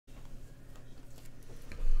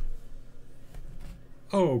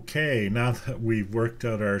Okay, now that we've worked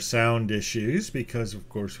out our sound issues, because of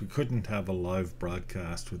course we couldn't have a live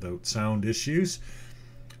broadcast without sound issues,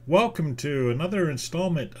 welcome to another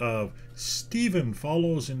installment of Stephen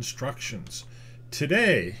Follows Instructions.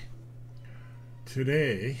 Today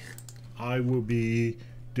I will be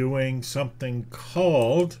doing something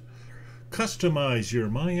called Customize Your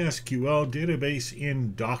MySQL Database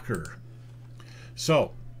in Docker.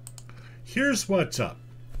 So, here's what's up.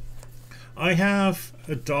 I have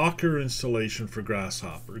a Docker installation for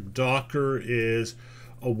Grasshopper. Docker is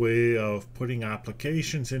a way of putting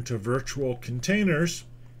applications into virtual containers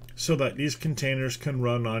so that these containers can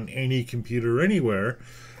run on any computer anywhere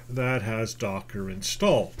that has Docker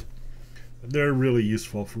installed. They're really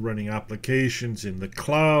useful for running applications in the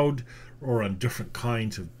cloud or on different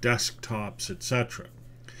kinds of desktops, etc.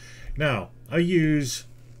 Now, I use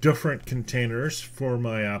different containers for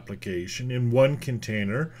my application. In one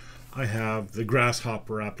container, I have the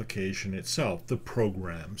Grasshopper application itself, the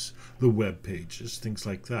programs, the web pages, things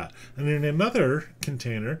like that. And in another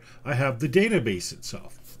container, I have the database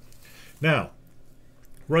itself. Now,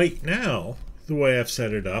 right now, the way I've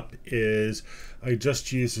set it up is I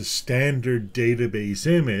just use a standard database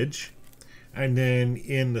image, and then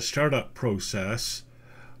in the startup process,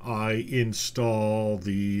 I install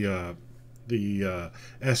the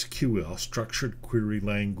SQL, Structured Query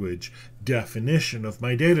Language, definition of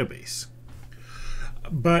my database.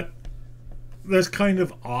 But that's kind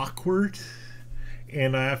of awkward,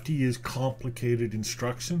 and I have to use complicated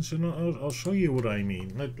instructions, and I'll show you what I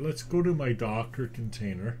mean. Let's go to my Docker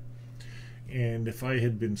container, and if I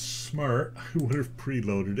had been smart, I would have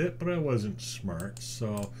preloaded it, but I wasn't smart.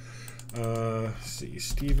 So, see,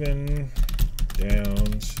 Stephen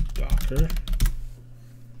Downs Docker.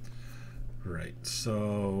 Right,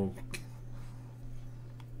 so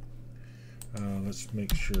let's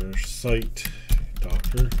make sure site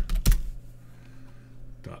docker.com.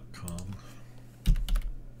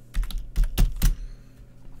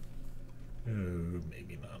 Oh,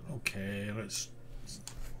 maybe not. Okay, let's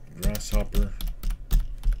Grasshopper.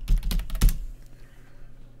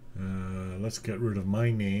 Let's get rid of my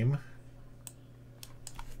name.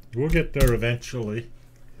 We'll get there eventually.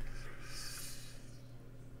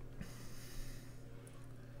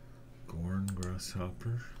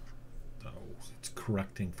 Grasshopper. Oh, it's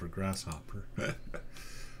correcting for Grasshopper.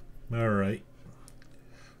 Alright,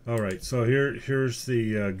 so here's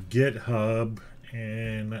the GitHub,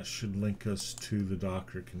 and that should link us to the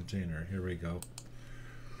Docker container. Here we go.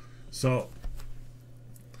 So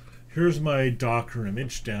here's my Docker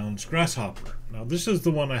image, Downs Grasshopper. Now this is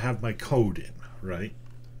the one I have my code in, right?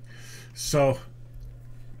 So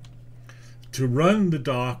to run the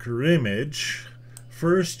Docker image,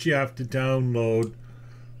 first you have to download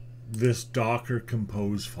this Docker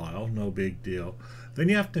compose file, no big deal. Then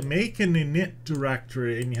you have to make an init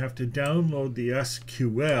directory, and you have to download the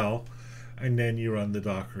SQL, and then you run the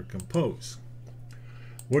Docker compose.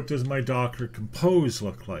 What does my Docker compose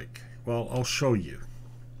look like? Well, I'll show you.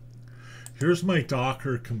 Here's my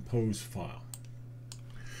Docker compose file.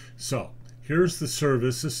 So here's the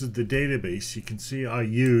service. This is the database. You can see I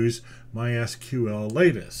use MySQL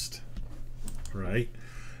latest. Right,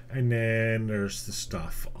 and then there's the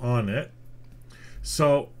stuff on it.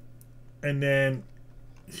 So, and then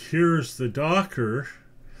here's the Docker,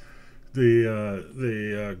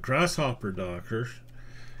 the Grasshopper Docker,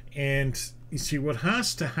 and you see what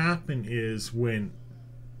has to happen is when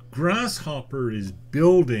Grasshopper is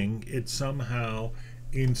building, it somehow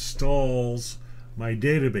installs my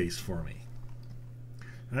database for me.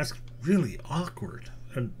 And that's really awkward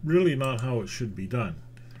and really not how it should be done.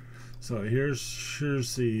 So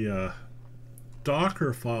here's the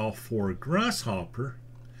Docker file for Grasshopper,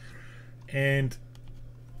 and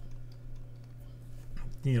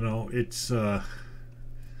you know, it's I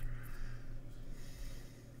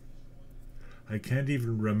can't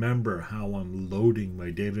even remember how I'm loading my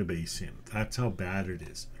database in. That's how bad it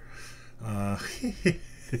is. I'm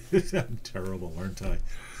terrible, aren't I?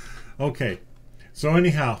 Okay, so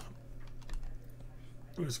anyhow,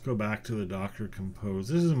 let's go back to the Docker compose.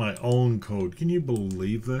 This is my own code. Can you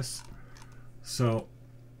believe this? So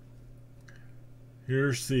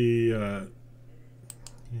here's the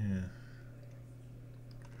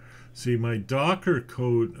see, my Docker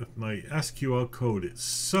code, my SQL code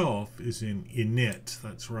itself is in init.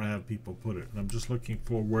 That's where I have people put it. And I'm just looking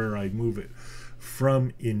for where I move it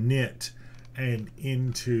from init and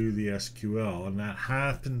into the SQL. And that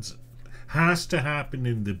has to happen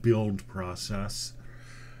in the build process.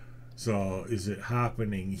 So is it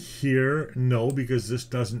happening here? No, because this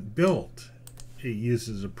doesn't build. It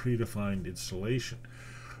uses a predefined installation.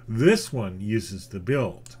 This one uses the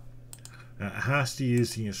build. It has to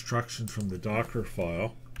use the instructions from the Docker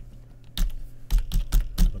file.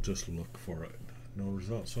 I'll just look for it. No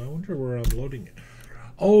results. So I wonder where I'm loading it.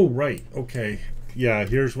 Oh, right. Okay. Yeah,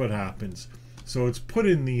 here's what happens. So it's put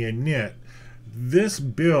in the init. This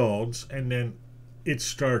builds, and then it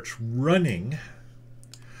starts running,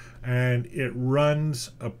 and it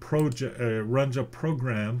runs a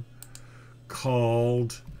program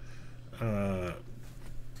called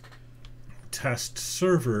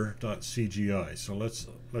testserver.cgi. So let's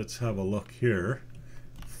have a look here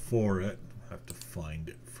for it. I have to find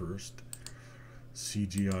it first.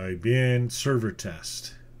 CGI bin server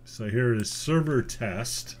test. So here it is, server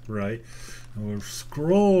test, right? And we'll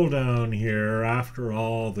scroll down here after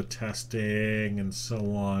all the testing and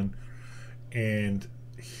so on, and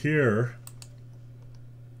here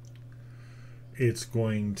it's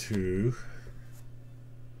going to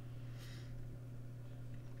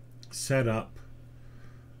set up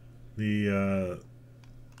the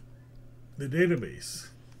database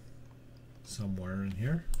somewhere in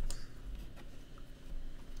here.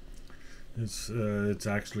 It's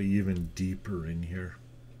actually even deeper in here.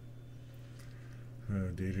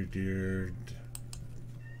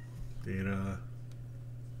 Data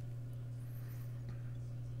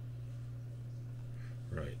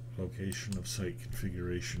right, location of site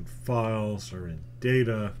configuration files are in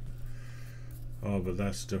data. Oh, but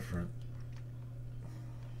that's different.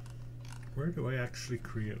 Where do I actually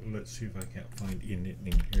create? Let's see if I can't find init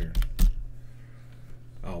in here.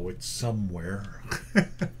 Oh, it's somewhere.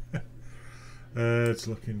 It's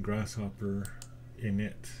looking grasshopper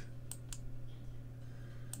init.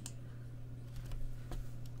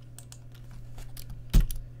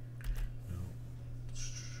 No.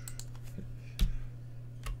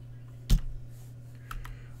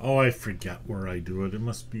 Oh, I forget where I do it. It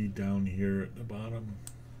must be down here at the bottom.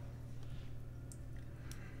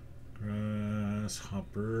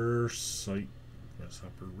 Grasshopper site,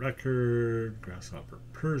 grasshopper record, grasshopper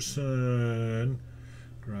person,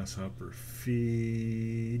 grasshopper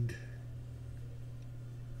feed.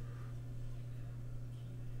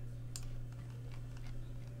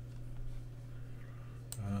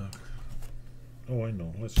 Oh, I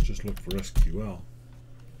know. Let's just look for SQL.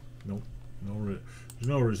 Nope, there's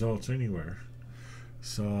no results anywhere.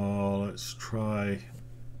 So let's try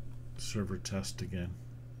server test again.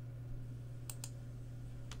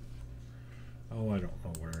 Oh, I don't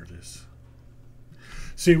know where it is.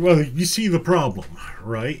 See, well, you see the problem,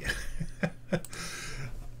 right?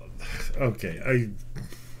 Okay, I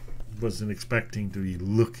wasn't expecting to be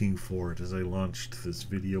looking for it as I launched this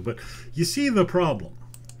video, but you see the problem.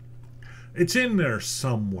 It's in there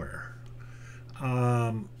somewhere.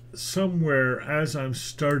 Somewhere as I'm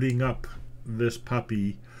starting up this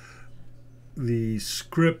puppy, the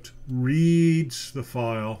script reads the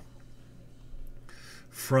file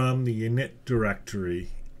from the init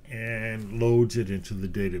directory and loads it into the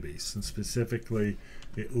database, and specifically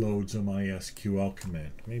it loads a MySQL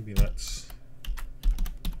command. Maybe that's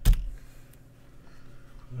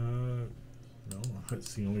no,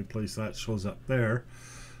 that's the only place that shows up there.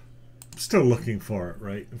 I'm still looking for it,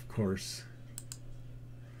 right? Of course.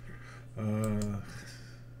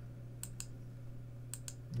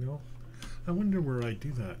 No, I wonder where I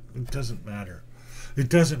do that. It doesn't matter. It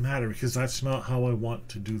doesn't matter, because that's not how I want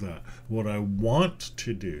to do that. What I want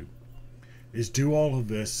to do is do all of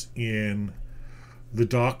this in the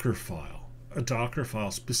Docker file, a Docker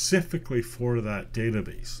file specifically for that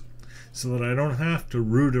database, so that I don't have to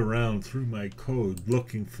root around through my code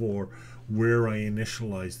looking for where I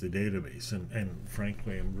initialize the database. And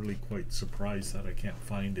frankly, I'm really quite surprised that I can't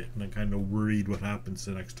find it, and I'm kind of worried what happens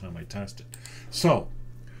the next time I test it. So,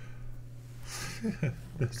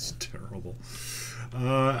 that's terrible.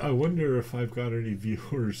 I wonder if I've got any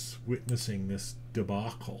viewers witnessing this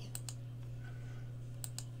debacle.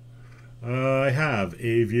 I have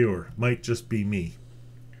a viewer. Might just be me.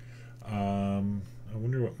 I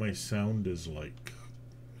wonder what my sound is like.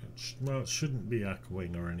 Well, it shouldn't be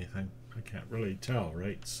echoing or anything. I can't really tell,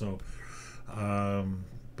 right? So,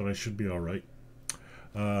 but I should be all right.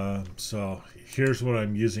 So here's what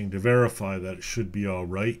I'm using to verify that it should be all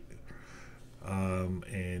right.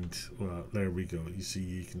 And well, there we go.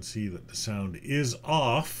 You can see that the sound is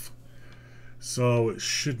off, so it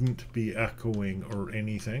shouldn't be echoing or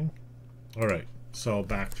anything. All right, so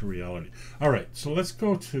back to reality. All right, so let's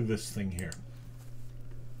go to this thing here.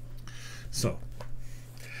 So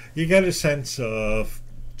you get a sense of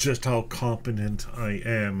just how competent I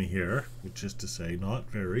am here, which is to say not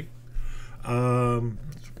very.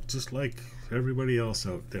 Just like everybody else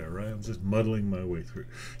out there, right? I'm just muddling my way through.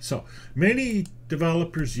 So many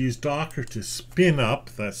developers use Docker to spin up,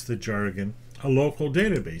 that's the jargon, a local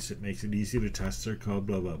database. It makes it easy to test their code,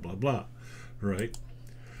 blah, blah, blah, blah, right?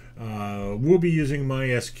 We'll be using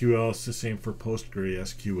MySQL. It's the same for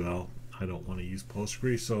PostgreSQL. I don't want to use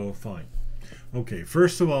Postgre, so fine. Okay,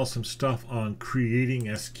 first of all, some stuff on creating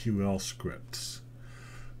SQL scripts.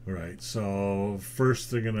 All right, so first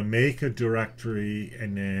they're going to make a directory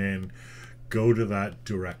and then go to that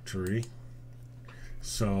directory.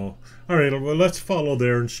 So, all right, well, let's follow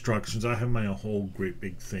their instructions. I have my whole great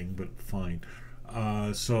big thing, but fine.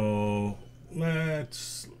 So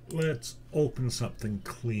let's open something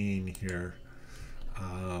clean here.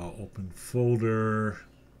 Open folder.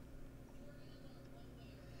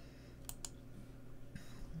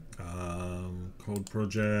 Code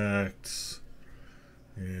projects.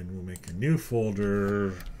 And we'll make a new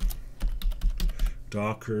folder,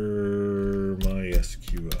 Docker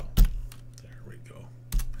MySQL. There we go.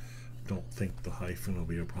 Don't think the hyphen will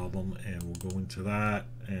be a problem, and we'll go into that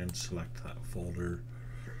and select that folder.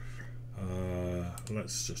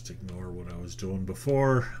 Let's just ignore what I was doing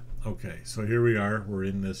before. Okay, so here we are. We're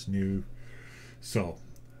in this new. So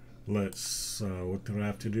let's. What do I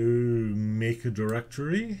have to do? Make a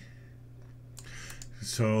directory.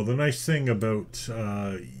 So the nice thing about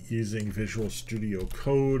using Visual Studio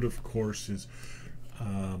Code, of course, is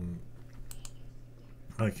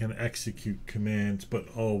I can execute commands, but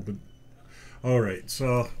all right.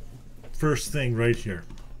 So first thing right here.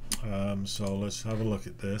 So let's have a look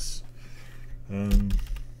at this.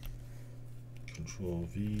 Control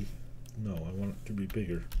V. No, I want it to be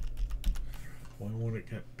bigger. Why won't it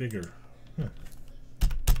get bigger? Huh.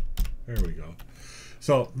 There we go.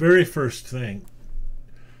 So very first thing.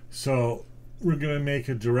 So we're going to make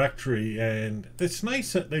a directory, and it's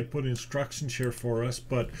nice that they put instructions here for us,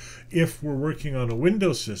 but if we're working on a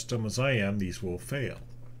Windows system, as I am, these will fail.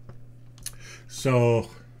 So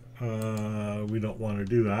we don't want to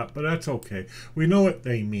do that, but that's okay. We know what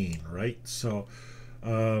they mean, right? So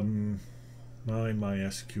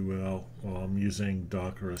MySQL, well, I'm using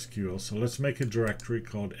Docker SQL, so let's make a directory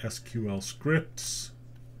called SQL scripts,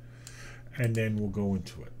 and then we'll go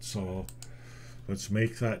into it. So let's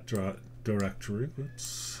make that directory.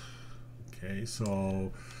 Oops. Okay,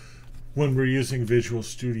 so when we're using Visual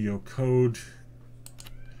Studio Code,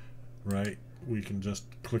 right, we can just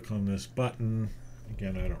click on this button.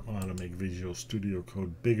 Again, I don't know how to make Visual Studio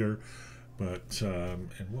Code bigger, but,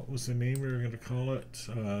 and what was the name we were going to call it?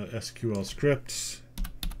 SQL scripts.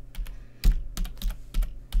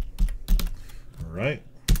 All right.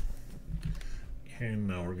 And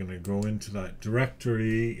now we're going to go into that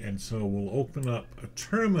directory, and so we'll open up a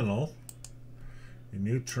terminal, a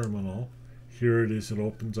new terminal. Here it is. It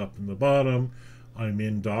opens up in the bottom. I'm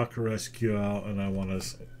in Docker SQL, and I want to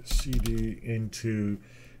cd into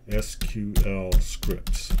SQL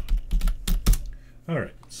scripts. All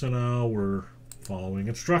right, so now we're following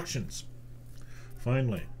instructions,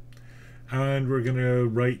 finally. And we're going to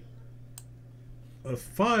write a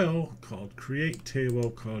file called create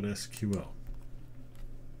table called SQL.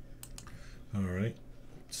 All right,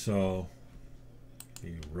 so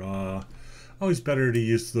the raw, always better to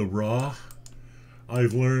use the raw.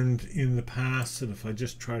 I've learned in the past that if I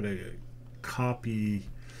just try to copy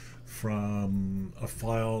from a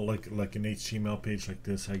file like an HTML page like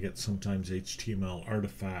this, I get sometimes HTML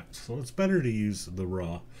artifacts. So it's better to use the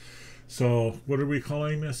raw. So what are we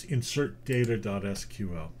calling this? Insert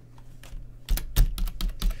data.sql.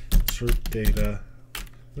 Insert data.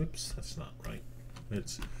 Oops, that's not right.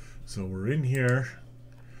 So we're in here.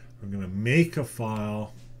 We're going to make a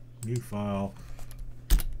file, new file.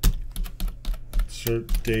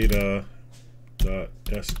 Insert data.sql.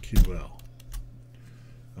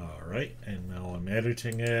 All right, and now I'm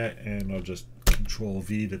editing it, and I'll just Control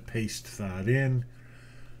V to paste that in.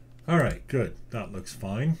 All right, good. That looks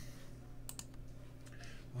fine.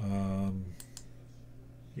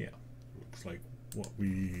 Yeah, looks like what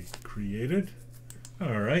we created.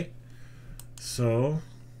 All right, so,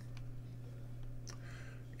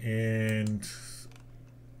 and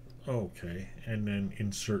okay, and then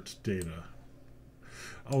insert data.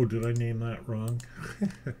 Oh, did I name that wrong?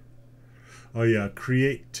 Oh yeah,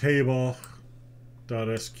 create table.sql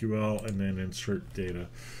and then insert data.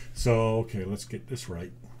 So, okay, let's get this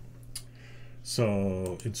right.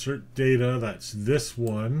 So, insert data, that's this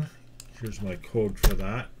one. Here's my code for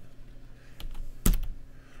that.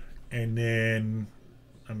 And then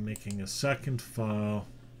I'm making a second file,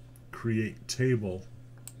 create table.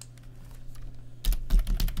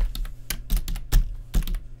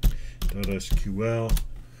 .sql,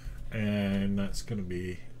 and that's going to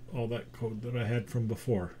be all that code that I had from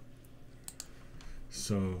before.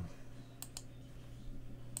 So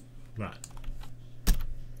that.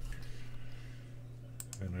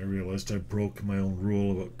 And I realized I broke my own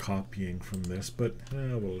rule about copying from this, but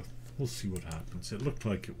we'll see what happens. It looked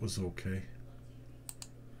like it was okay.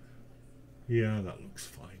 Yeah, that looks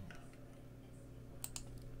fine.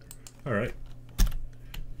 All right.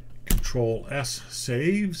 Control S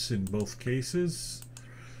saves in both cases.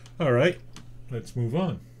 All right, let's move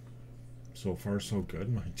on. So far, so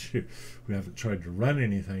good. Mind you, we haven't tried to run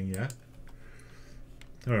anything yet.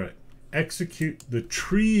 All right. Execute the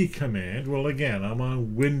tree command. Well, again, I'm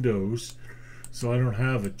on Windows, so I don't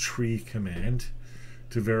have a tree command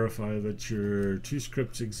to verify that your two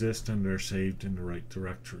scripts exist and they're saved in the right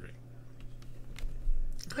directory.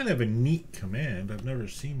 Kind of a neat command. I've never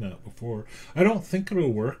seen that before. I don't think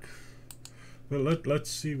it'll work, but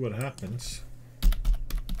let's see what happens.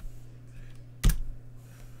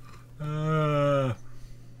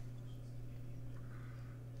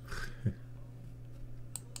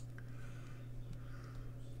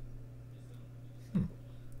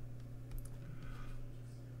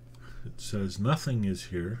 It says nothing is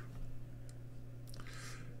here.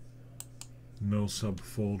 No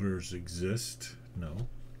subfolders exist. No.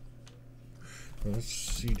 Let's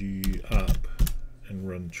cd up and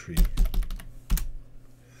run tree.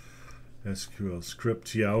 SQL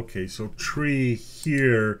script. Yeah, okay. So tree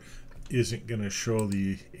here isn't going to show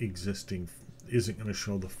the existing, isn't going to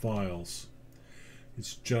show the files.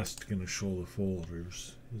 It's just going to show the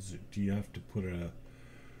folders. Do you have to put a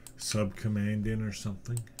sub command in or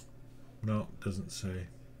something? No, it doesn't say.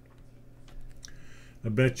 I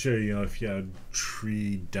bet you, if you had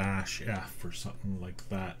tree-f or something like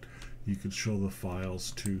that, you could show the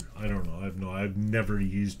files too. I don't know. I've never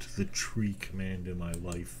used the tree command in my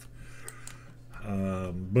life.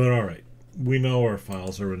 But all right, we know our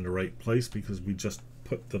files are in the right place because we just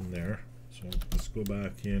put them there. So let's go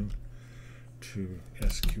back in to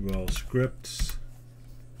SQL scripts,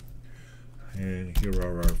 and here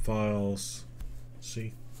are our files.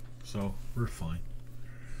 See, so we're fine.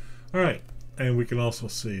 All right, and we can also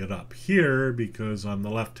see it up here because on the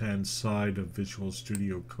left-hand side of Visual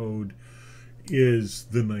Studio Code is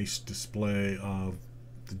the nice display of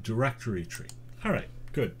the directory tree. All right,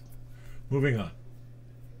 good. Moving on.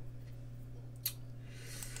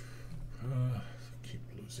 Keep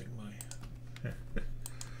losing my...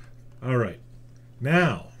 All right.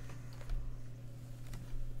 Now,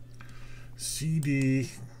 cd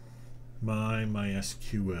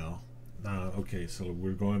MySQL. Okay, so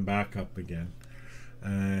we're going back up again.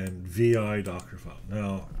 And vi Docker file.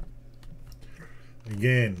 Now,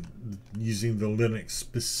 again, using the Linux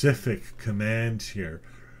specific commands here,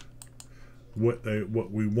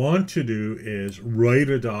 what we want to do is write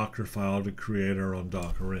a Docker file to create our own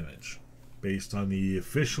Docker image based on the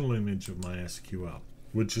official image of MySQL,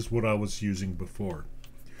 which is what I was using before.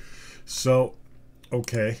 So,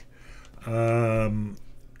 okay, and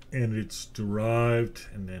it's derived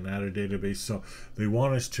and then add a database. So they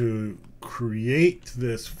want us to create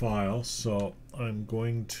this file. So I'm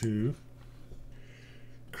going to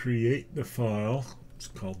create the file. It's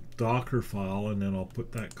called Docker file, and then I'll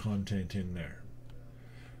put that content in there.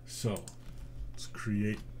 So let's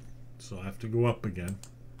create. So I have to go up again.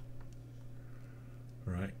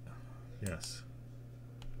 Right? Yes.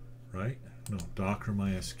 Right? No, Docker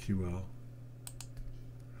MySQL.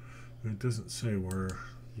 It doesn't say where.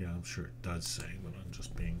 Yeah, I'm sure it does say, but I'm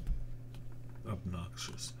just being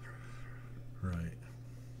obnoxious. Right.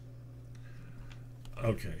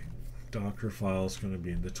 Okay. Docker file is going to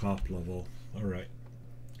be in the top level. All right.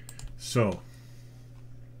 So,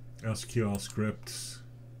 SQL scripts,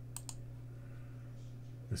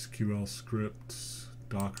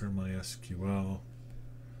 Docker MySQL.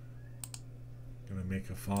 Going to make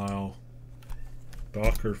a file,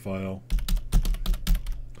 Docker file.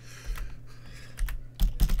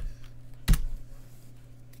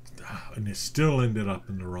 And it still ended up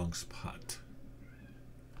in the wrong spot.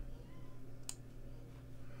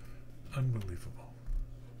 Unbelievable.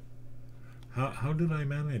 How did I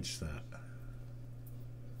manage that?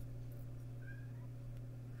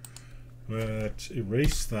 Let's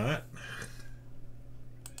erase that.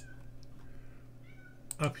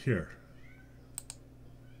 Up here.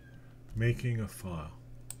 Making a file.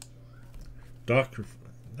 Docker.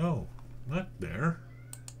 No, not there.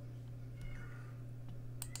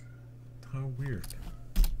 How weird.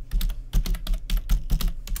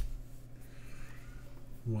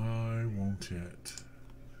 Why won't it?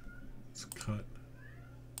 Let's cut.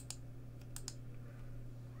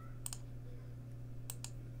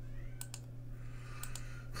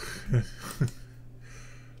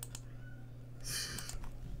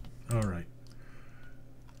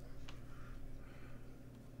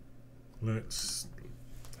 let's.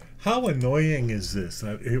 How annoying is this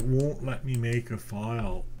that it won't let me make a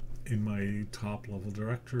file in my top level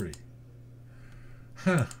directory?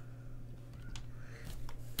 Huh.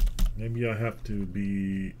 Maybe I have to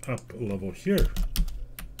be up a level here.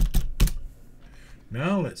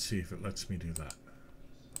 Now let's see if it lets me do that.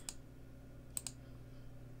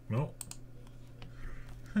 No.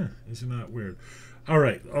 Huh, isn't that weird? All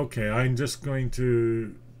right, okay, I'm just going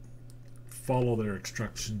to follow their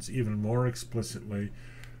instructions even more explicitly.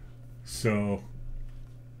 So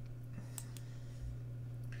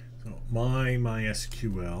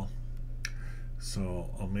MySQL. So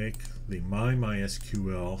I'll make the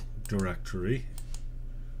MySQL directory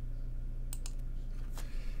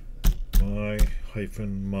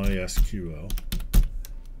my-mysql,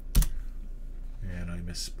 and I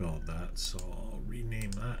misspelled that, so I'll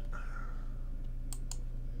rename that.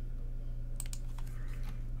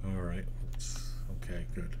 All right, okay,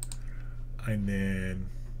 good. And then,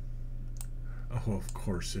 oh, of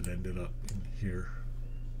course it ended up in here.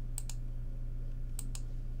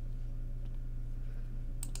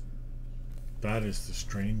 That is the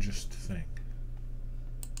strangest thing.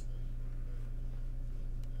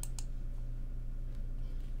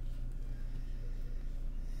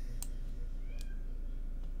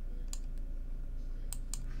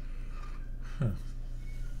 Huh.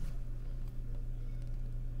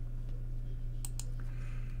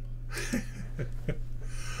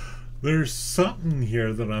 There's something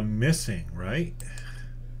here that I'm missing, right?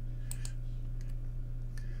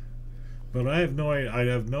 But I have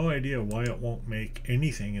no idea why it won't make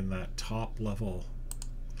anything in that top level.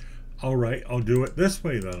 All right, I'll do it this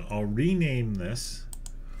way then. I'll rename this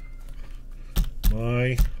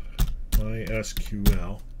MySQL,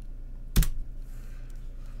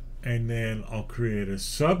 and then I'll create a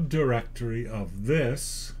subdirectory of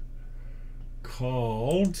this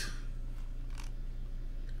called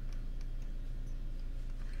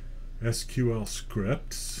SQL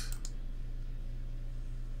scripts.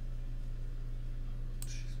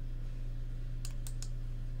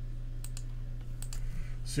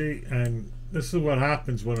 See, and this is what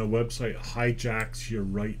happens when a website hijacks your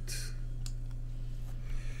right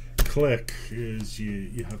click, is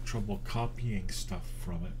you have trouble copying stuff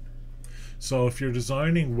from it. So if you're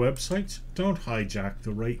designing websites, don't hijack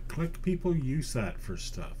the right click. People use that for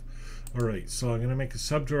stuff. All right, so I'm going to make a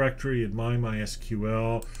subdirectory in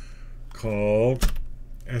MySQL called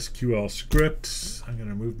SQL scripts. I'm going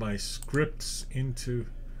to move my scripts into,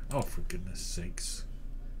 oh, for goodness sakes.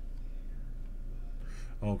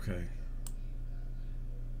 Okay.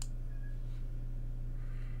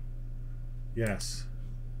 Yes.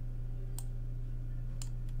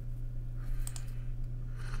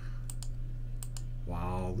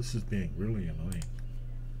 Wow, this is being really annoying.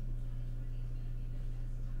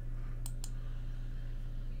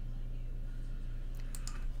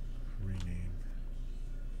 Rename.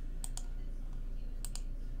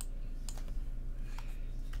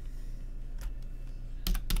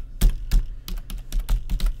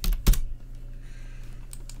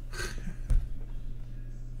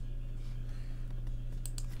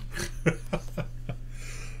 I'm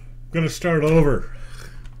going to start over.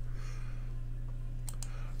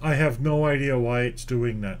 I have no idea why it's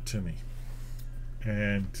doing that to me.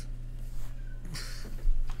 And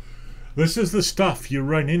this is the stuff you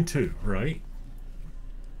run into, right?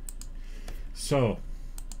 So,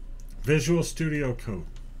 Visual Studio Code.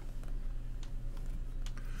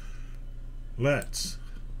 Let's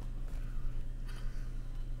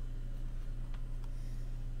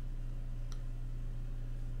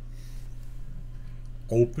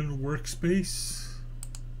open workspace.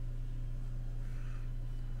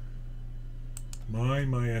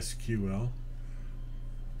 MySQL.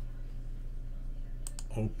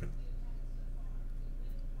 Open.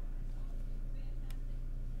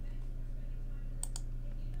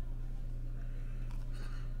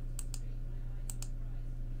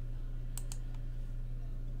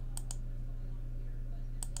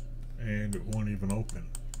 And it won't even open.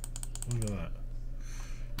 Look at that.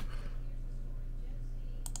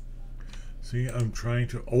 See, I'm trying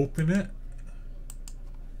to open it.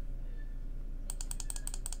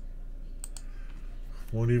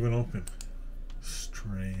 Won't even open.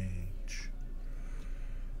 Strange.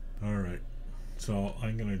 All right. So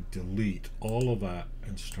I'm going to delete all of that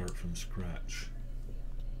and start from scratch.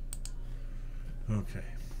 Okay.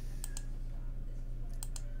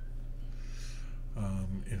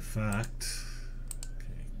 In fact,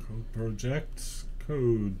 okay,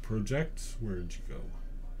 code projects, where'd you go?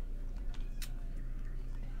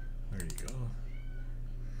 There you go.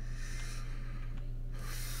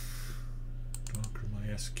 Docker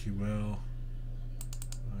MySQL,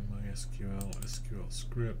 MySQL, SQL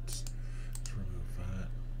scripts. Let's remove that.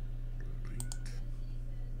 Delete.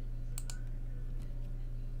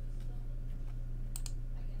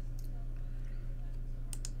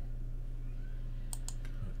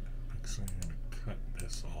 Actually, I'm going to cut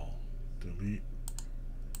this all. Delete.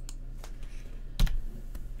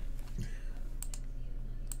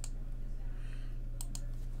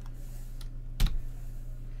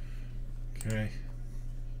 Okay.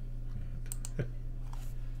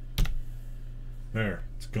 There,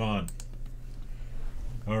 it's gone.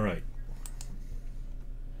 All right.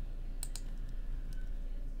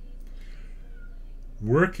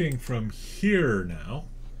 Working from here now,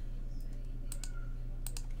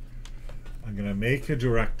 I'm going to make a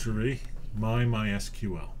directory,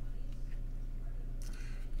 MySQL.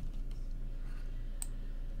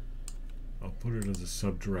 I'll put it as a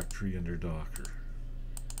subdirectory under Docker.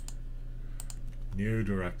 New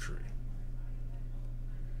directory.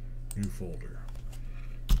 New folder.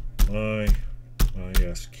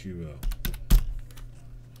 MySQL.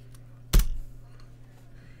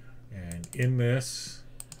 And in this,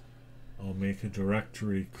 I'll make a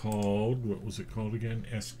directory called, what was it called again?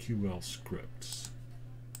 SQL scripts.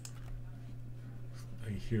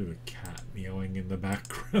 I hear the cat meowing in the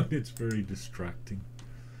background. It's very distracting.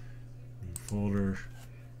 New folder,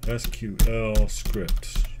 SQL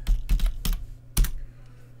scripts.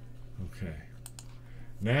 Okay.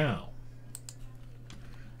 Now,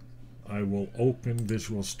 I will open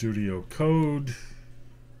Visual Studio Code.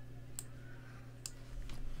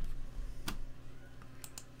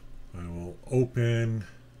 I will open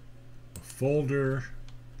a folder.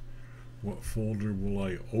 What folder will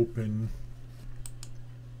I open?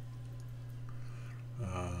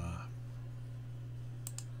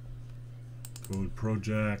 Code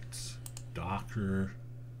projects, Docker.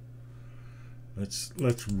 Let's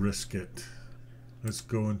risk it. Let's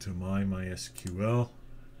go into MySQL.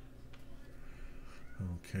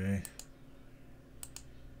 Okay.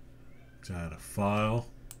 Let's add a file.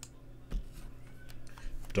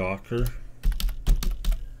 Docker.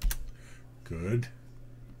 Good.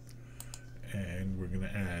 And we're going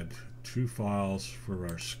to add 2 files for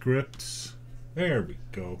our scripts. There we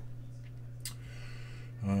go.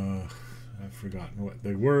 I've forgotten what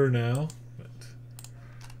they were now, but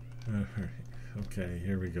okay,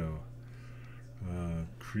 here we go.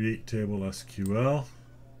 Create table SQL.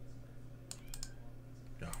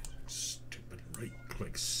 Oh, stupid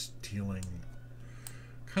right-click stealing.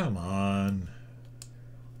 Come on.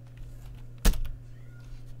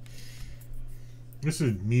 This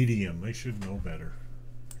is medium. They should know better.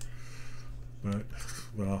 But,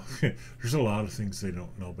 well, there's a lot of things they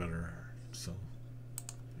don't know better. So,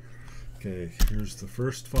 okay, here's the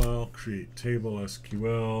first file, create table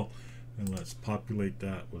SQL, and let's populate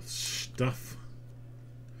that with stuff.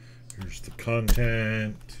 Here's the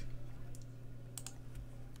content.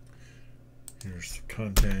 Here's the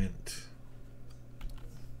content.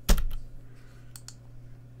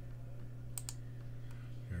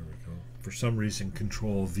 For some reason,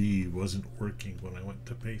 Control V wasn't working when I went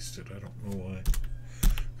to paste it. I don't know why.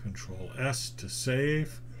 Control S to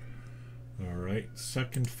save. All right,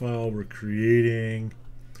 second file we're creating.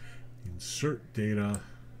 Insert data.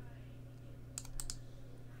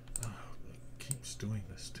 Oh, it keeps doing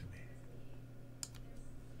this to me.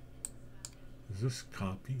 Is this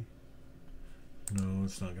copy? No,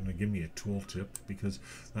 it's not going to give me a tooltip because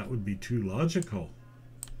that would be too logical.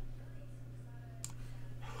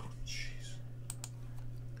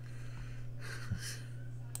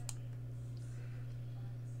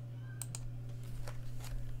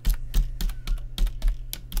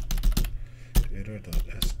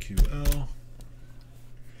 Data.sql,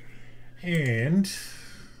 and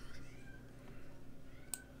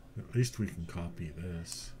at least we can copy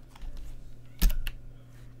this.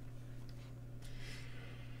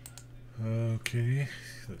 Okay,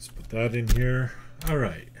 let's put that in here. All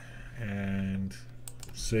right, and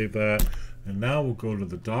save that. And now we'll go to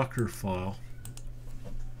the Docker file.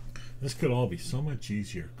 This could all be so much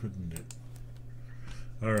easier, couldn't it?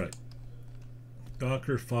 All right.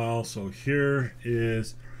 Docker file. So here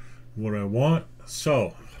is what I want.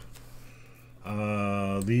 So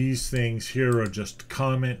these things here are just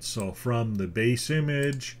comments. So from the base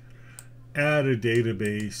image, add a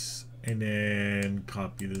database, and then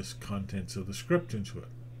copy this contents of the script into it.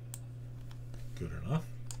 Good enough.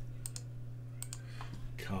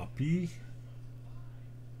 Copy.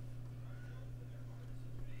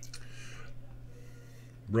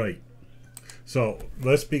 Right. So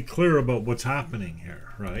let's be clear about what's happening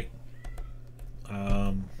here, right?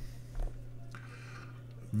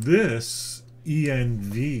 This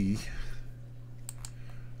env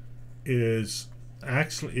is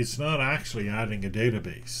actually, it's not actually adding a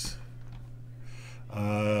database.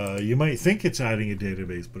 You might think it's adding a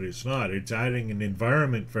database, but it's not. It's adding an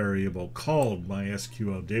environment variable called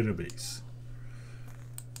MySQL database.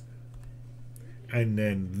 And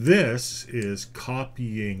then this is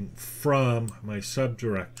copying from my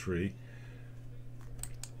subdirectory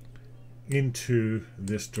into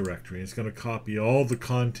this directory. It's going to copy all the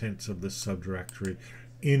contents of this subdirectory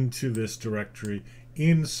into this directory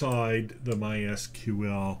inside the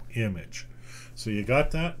MySQL image. So you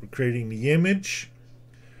got that? We're creating the image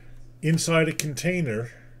inside a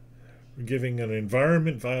container. We're giving an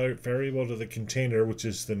environment variable to the container, which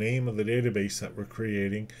is the name of the database that we're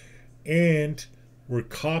creating, and we're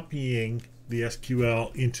copying the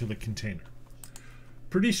SQL into the container.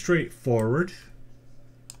 Pretty straightforward.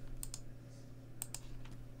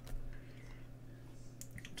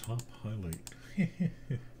 Top highlight.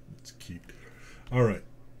 It's cute. All right,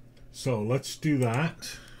 so let's do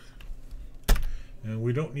that. And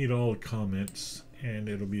we don't need all the comments, and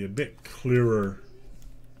it'll be a bit clearer.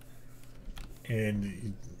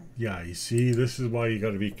 And yeah, you see, this is why you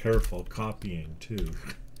got to be careful copying too.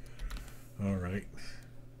 All right.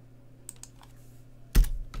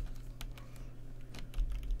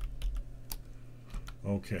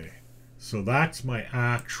 Okay, so that's my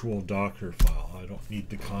actual Docker file. I don't need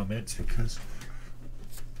the comments because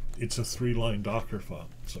it's a 3-line Docker file.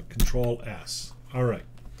 So Control S. All right.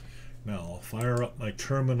 Now I'll fire up my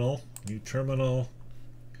terminal. New terminal.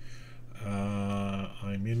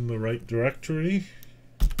 I'm in the right directory.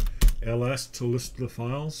 ls to list the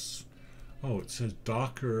files. Oh, it says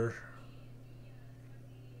Docker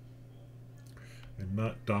and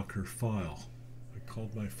not Docker file. I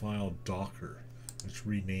called my file Docker. Let's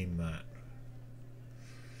rename that.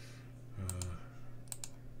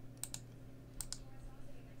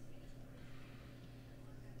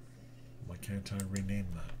 Why can't I rename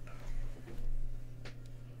that?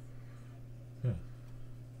 Huh.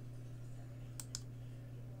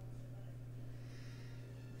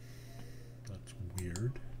 That's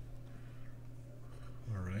weird.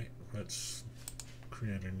 All right, let's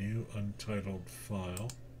create a new untitled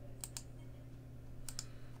file.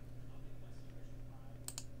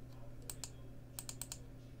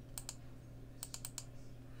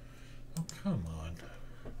 Oh, come on.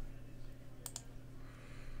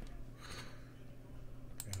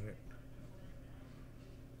 Got it.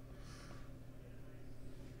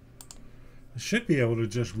 I should be able to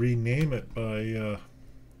just rename it by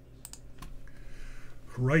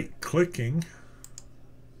right-clicking.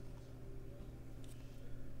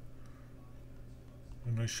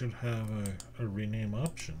 And I should have a rename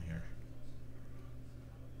option here.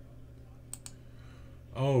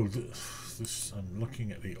 Oh, this I'm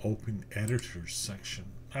looking at the open editors section.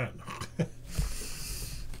 That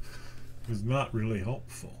is not really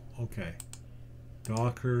helpful. Okay.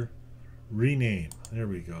 Docker rename. There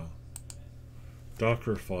we go.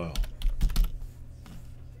 Docker file.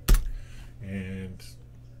 And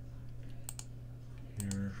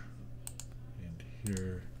here and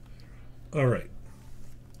here. All right.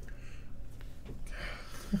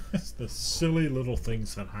 It's the silly little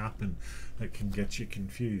things that happen that can get you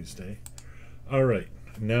confused, eh? All right,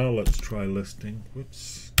 now let's try listing.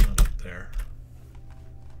 Whoops, not up there.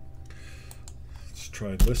 Let's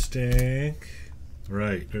try listing.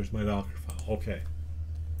 Right, there's my Docker file. Okay.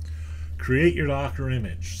 Create your Docker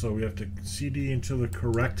image. So we have to cd into the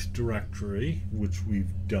correct directory, which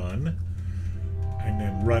we've done, and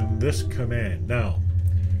then run this command. Now,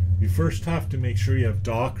 you first have to make sure you have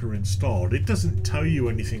Docker installed. It doesn't tell you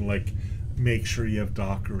anything like make sure you have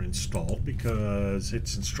Docker installed because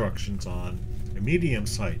it's instructions on a Medium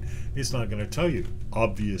site. It's not going to tell you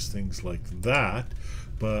obvious things like that,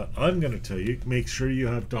 but I'm going to tell you make sure you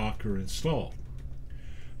have Docker installed.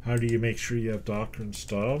 How do you make sure you have Docker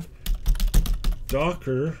installed?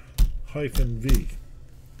 Docker-v.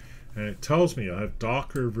 And it tells me I have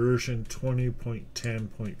Docker version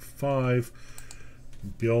 20.10.5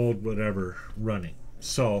 build whatever running.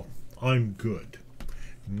 So I'm good.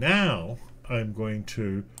 Now I'm going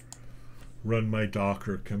to run my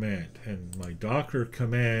Docker command. And my Docker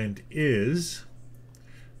command is,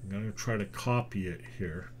 I'm going to try to copy it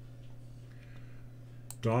here.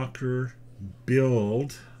 Docker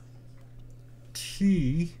build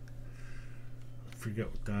T, I forget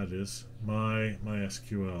what that is,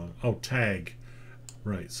 MySQL. Oh, tag.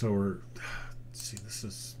 Right, so we're, see, this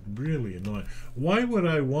is really annoying. Why would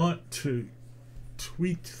I want to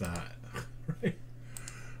tweet that? Right?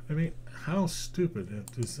 I mean, how stupid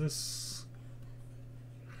is this?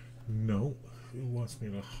 No. it wants me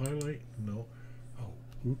to highlight. No. Oh,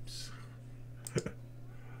 oops.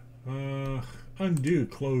 Undo,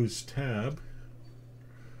 close tab.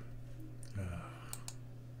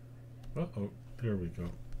 Uh-oh, there we go.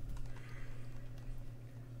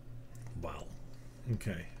 Wow.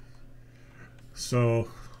 Okay. So,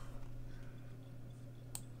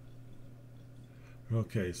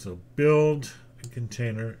 build a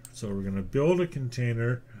container. So we're going to build a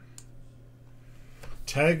container,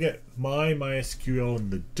 tag it MySQL,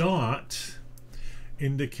 and the dot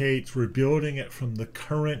indicates we're building it from the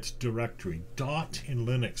current directory. Dot in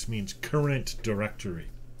Linux means current directory.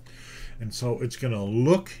 And so it's going to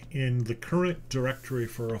look in the current directory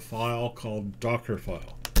for a file called Docker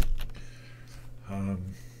file.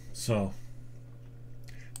 So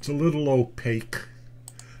it's a little opaque,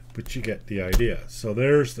 but you get the idea. So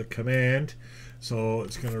there's the command. So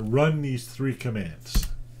it's going to run these 3 commands.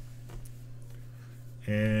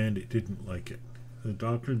 And it didn't like it. The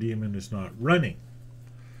Docker daemon is not running.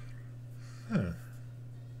 Huh.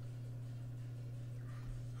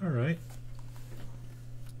 All right.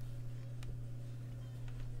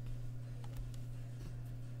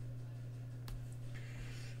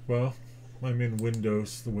 Well, I'm in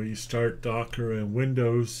Windows. The way you start Docker in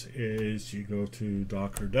Windows is you go to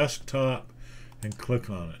Docker Desktop and click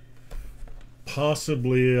on it.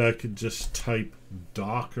 Possibly I could just type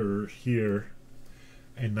Docker here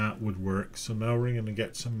and that would work. So now we're going to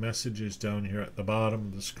get some messages down here at the bottom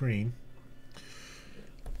of the screen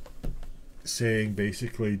saying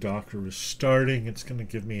basically Docker is starting. It's going to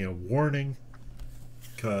give me a warning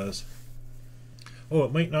because, oh,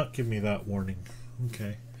 it might not give me that warning.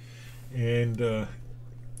 Okay. And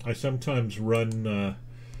I sometimes run,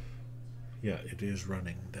 yeah, it is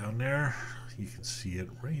running down there. You can see it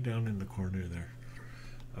right down in the corner there.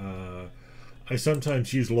 I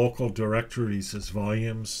sometimes use local directories as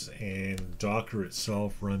volumes, and Docker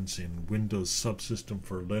itself runs in Windows subsystem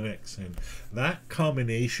for Linux, and that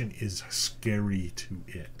combination is scary to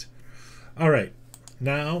it. All right,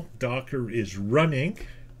 now Docker is running.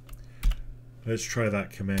 Let's try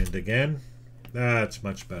that command again. That's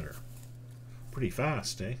much better. Pretty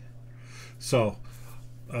fast, eh? So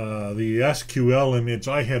the SQL image,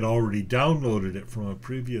 I had already downloaded it from a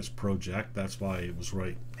previous project. That's why it was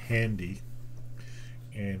right handy.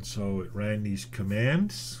 And so it ran these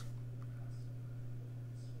commands.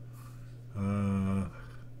 Yeah.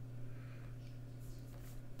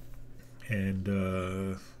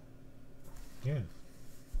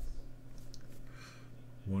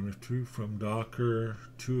 1 of 2 from Docker,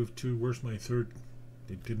 2 of 2. Where's my third?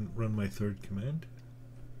 It didn't run my third command.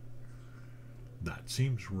 That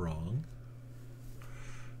seems wrong.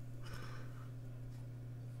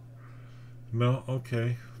 No,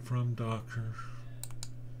 okay, from Docker.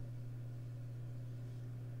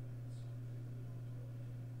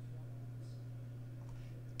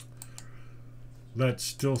 That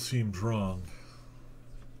still seems wrong.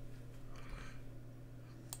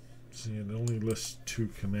 See, it only lists 2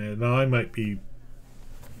 commands. Now I might be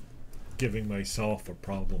giving myself a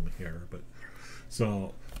problem here, but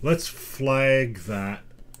so let's flag that,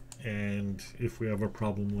 and if we have a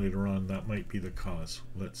problem later on, that might be the cause.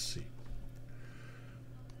 Let's see.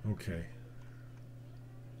 Okay,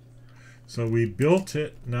 so we built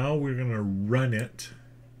it. Now we're going to run it.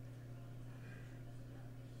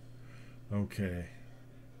 Okay.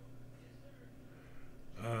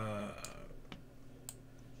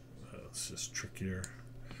 This is trickier.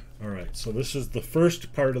 All right, so this is the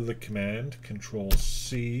first part of the command. Control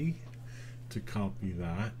C to copy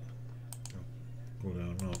that. Go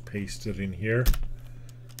down and I'll paste it in here.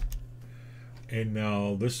 And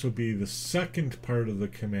now this will be the second part of the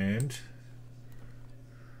command.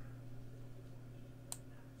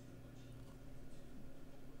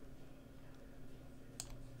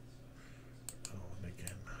 Oh, and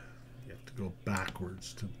again, you have to go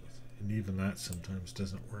backwards to, and even that sometimes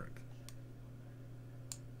doesn't work.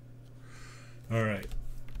 All right.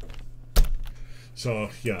 So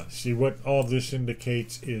yeah, see what all this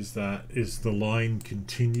indicates is that the line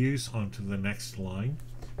continues onto the next line.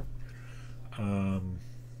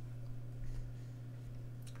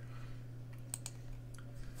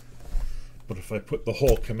 But if I put the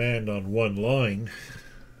whole command on one line,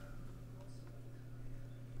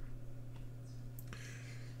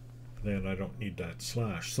 then I don't need that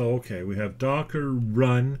slash. So okay, we have Docker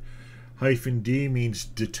run -d means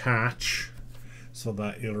detach, so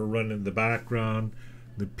that it'll run in the background.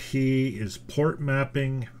 The P is port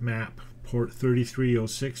mapping, map port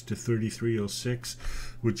 3306 to 3306,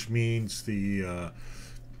 which means the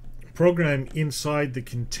program inside the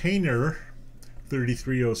container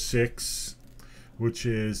 3306 which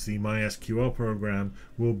is the MySQL program,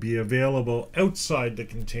 will be available outside the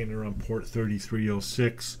container on port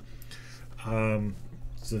 3306,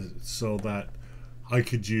 so that I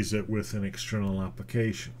could use it with an external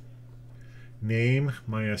application. Name,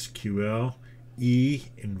 MySQL,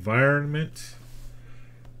 environment.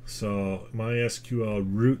 So MySQL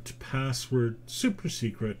root password super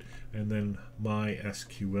secret, and then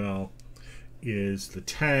MySQL is the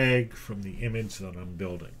tag from the image that I'm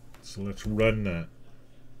building. So let's run that.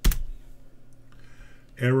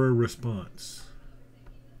 Error response.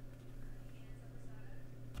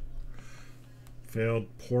 Failed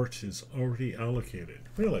port is already allocated.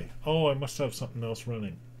 Really? Oh, I must have something else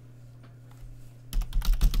running.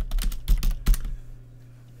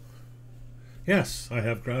 Yes, I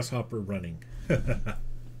have Grasshopper running.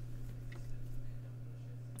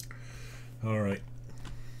 All right.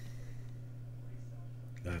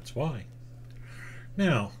 That's why.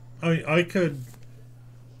 Now, I could...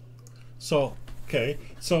 So, okay.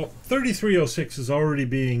 So, 3306 is already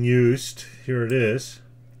being used. Here it is.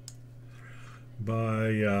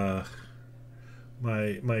 By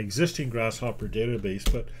my existing Grasshopper database.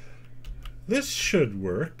 But this should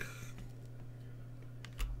work.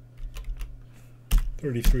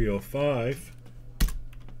 3305.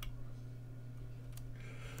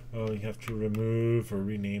 Oh, you have to remove or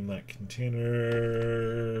rename that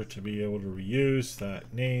container to be able to reuse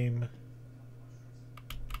that name.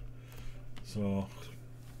 So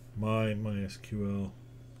MySQL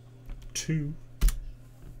 2.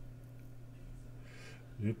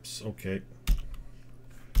 Oops, okay.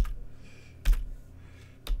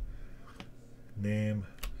 Name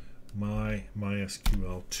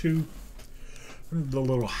MySQL 2. The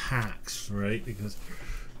little hacks, right? Because,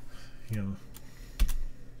 you know,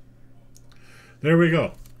 there we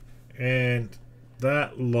go. And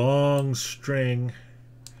that long string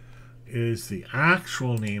is the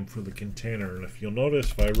actual name for the container. And if you'll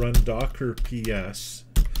notice, if I run docker ps,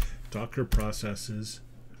 docker processes,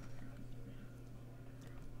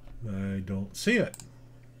 I don't see it.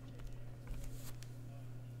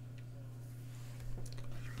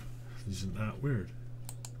 Isn't that weird?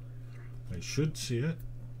 I should see it.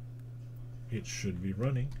 It should be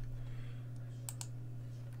running.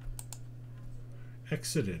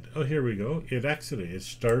 Exited. Oh, here we go. It exited. It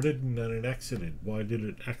started and then it exited. Why did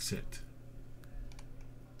it exit?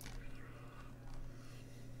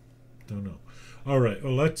 Don't know. All right.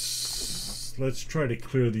 Well, let's try to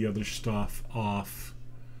clear the other stuff off.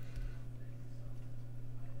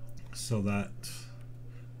 So that.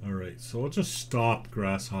 All right. So I'll just stop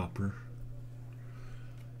Grasshopper.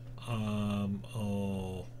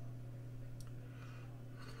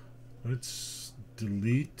 Let's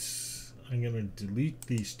delete. I'm going to delete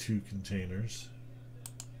these two containers.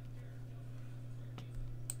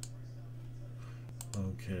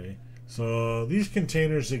 Okay, so these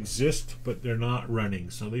containers exist, but they're not running,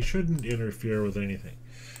 so they shouldn't interfere with anything.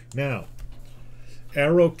 Now,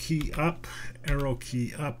 arrow key up, arrow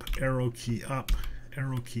key up, arrow key up,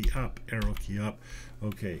 arrow key up, arrow key up.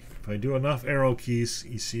 Okay, if I do enough arrow keys,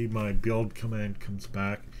 you see my build command comes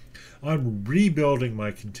back. I'm rebuilding my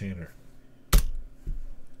container.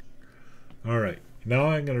 All right, now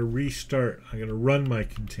I'm going to restart. I'm going to run my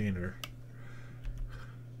container.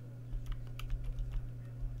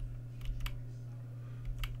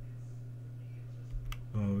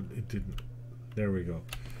 Oh, it didn't. There we go.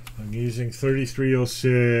 I'm using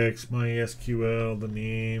 3306, MySQL, the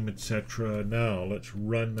name, etc. Now let's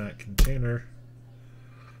run that container.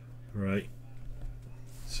 Right.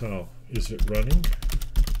 So, is it running?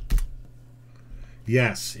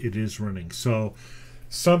 Yes, it is running. So,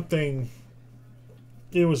 something,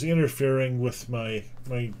 it was interfering with my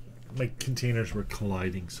containers were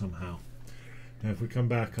colliding somehow. Now, if we come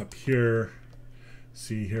back up here,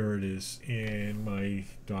 see, here it is in my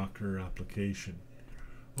Docker application.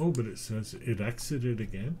 Oh, but it says it exited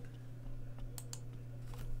again.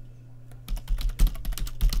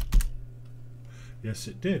 Yes,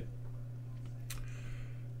 it did.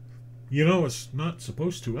 You know, it's not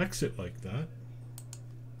supposed to exit like that.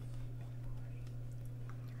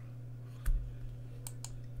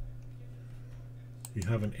 You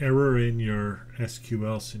have an error in your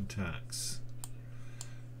SQL syntax.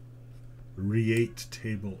 Create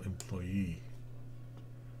table employee.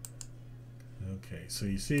 Okay, so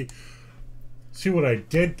you see what I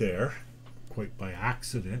did there, quite by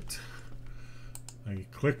accident. I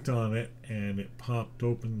clicked on it and it popped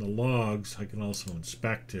open the logs. I can also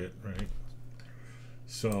inspect it, right?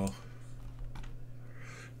 So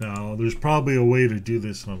now there's probably a way to do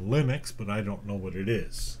this on Linux, but I don't know what it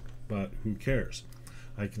is. But who cares?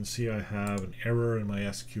 I can see I have an error in my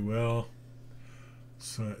SQL.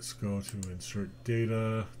 So let's go to insert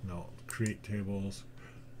data. No, create tables.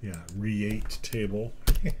 Yeah, create table.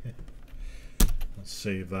 Let's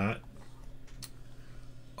save that.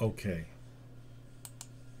 Okay.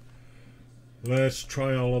 Let's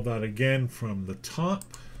try all of that again from the top.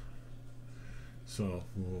 So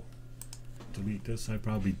we'll delete this. I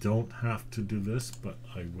probably don't have to do this, but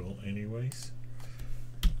I will anyways.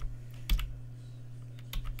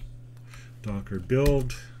 Docker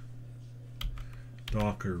build,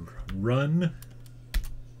 Docker run,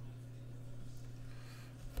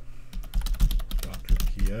 Docker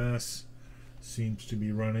PS seems to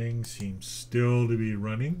be running, seems still to be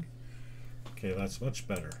running. Okay, that's much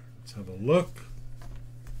better. Let's have a look.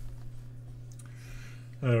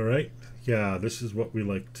 All right, yeah, this is what we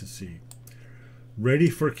like to see. Ready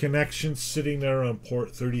for connection, sitting there on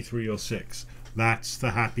port 3306. That's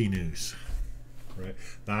the happy news. Right,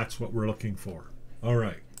 that's what we're looking for. All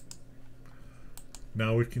right,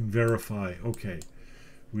 now we can verify. Okay,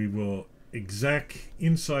 we will exec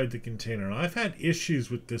inside the container. I've had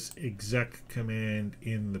issues with this exec command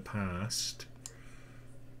in the past,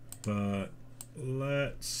 but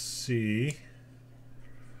let's see.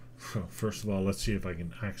 First of all, let's see if I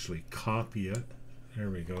can actually copy it. There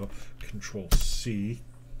we go. Control C.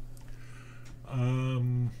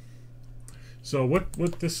 So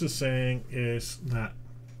what this is saying is that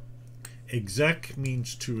exec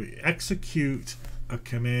means to execute a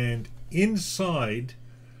command inside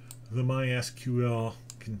the MySQL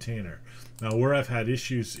container. Now, where I've had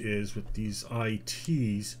issues is with these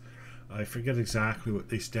ITs. I forget exactly what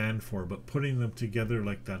they stand for, but putting them together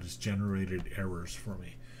like that has generated errors for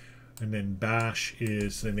me. And then bash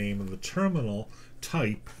is the name of the terminal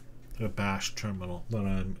type, a bash terminal that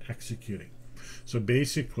I'm executing. So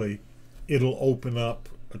basically, it'll open up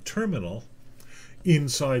a terminal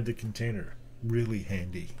inside the container. Really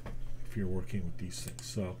handy if you're working with these things.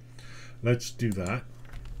 So let's do that.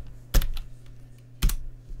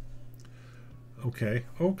 Okay,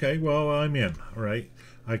 well, I'm in. All right,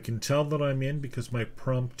 I can tell that I'm in because my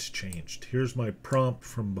prompt changed. Here's my prompt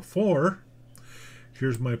from before.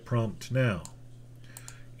 Here's my prompt now.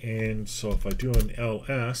 And so if I do an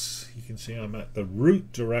ls, you can see I'm at the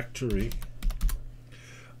root directory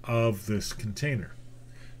of this container.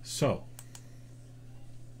 So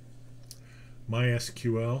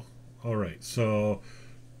MySQL. All right, so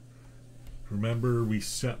remember we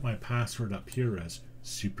set my password up here as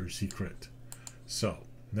super secret. So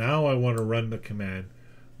now I want to run the command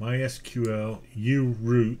MySQL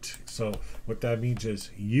uroot. So what that means is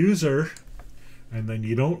user, and then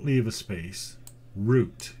you don't leave a space,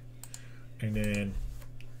 root, and then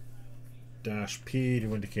 -p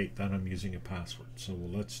to indicate that I'm using a password. So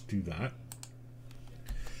let's do that.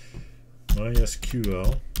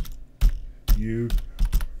 MySQL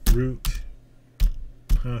uroot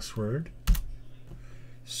password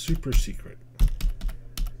super secret.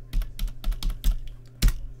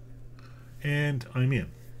 And I'm in.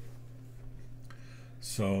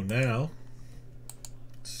 So now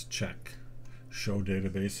let's check show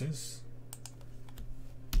databases.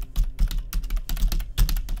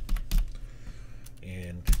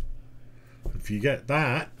 And if you get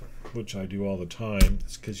that, which I do all the time,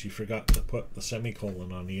 it's because you forgot to put the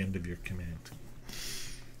semicolon on the end of your command.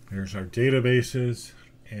 There's our databases,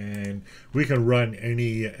 and we can run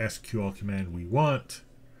any SQL command we want.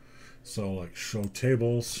 So like show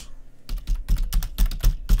tables.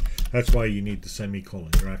 That's why you need the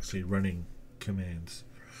semicolon. You're actually running commands.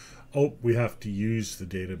 Oh, we have to use the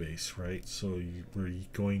database, right? So we're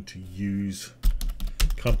going to use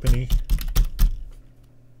company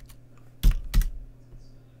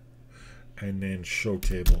and then show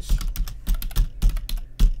tables.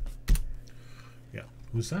 Yeah,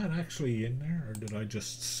 was that actually in there or did I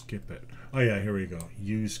just skip it? Oh yeah, here we go.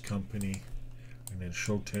 Use company and then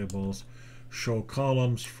show tables. Show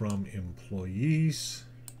columns from employees.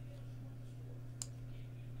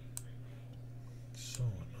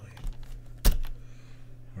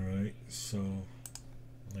 Alright, so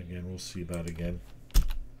again, we'll see that again.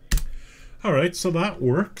 Alright, so that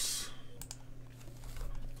works.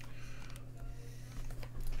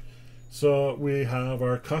 So we have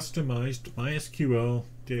our customized MySQL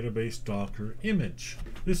database Docker image.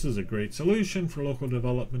 This is a great solution for local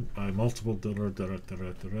development by multiple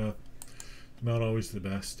not always the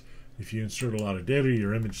best. If you insert a lot of data,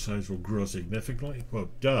 your image size will grow significantly. Well,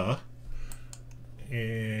 duh.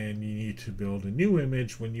 And you need to build a new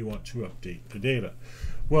image when you want to update the data.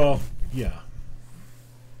 Well, yeah.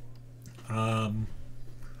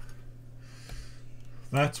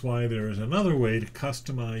 That's why there is another way to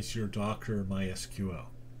customize your Docker MySQL.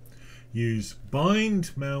 Use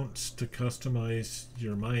bind mounts to customize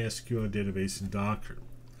your MySQL database in Docker.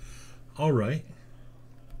 All right.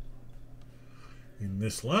 In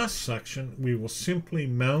this last section, we will simply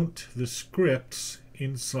mount the scripts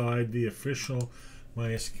inside the official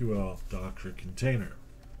MySQL Docker container.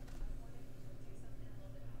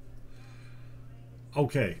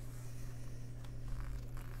 Okay.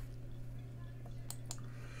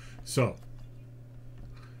 So,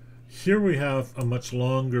 here we have a much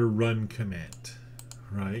longer run command,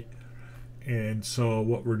 right? And so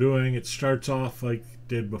what we're doing, it starts off like it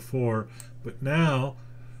did before, but now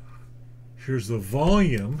here's the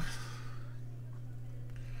volume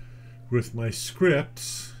with my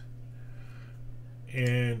scripts,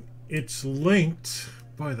 and it's linked.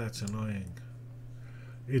 Boy, that's annoying.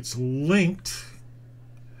 It's linked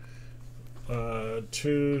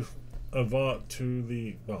to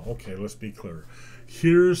the, well, okay, let's be clear.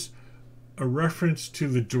 Here's a reference to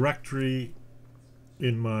the directory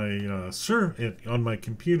in my on my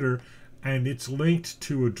computer, and it's linked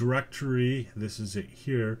to a directory, this is it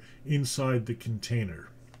here, inside the container,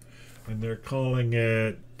 and they're calling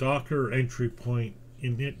it docker entry point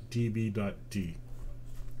initdb.d.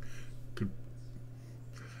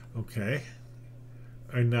 Okay,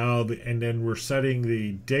 and now and then we're setting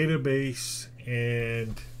the database,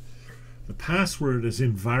 and the password is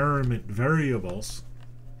environment variables,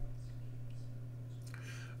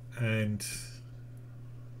 and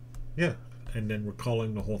yeah, and then we're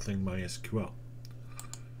calling the whole thing MySQL,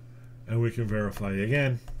 and we can verify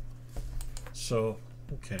again. So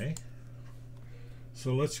okay,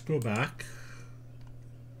 so let's go back.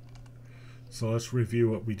 So let's review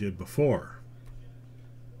what we did before.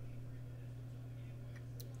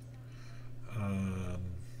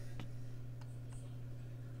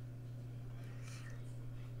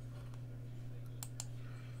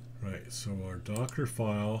 Right, so our Docker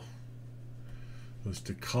file was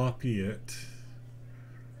to copy it,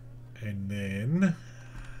 and then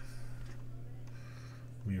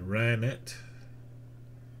we ran it,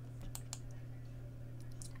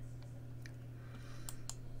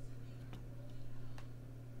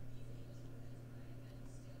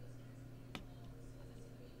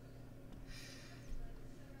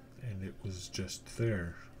 and it was just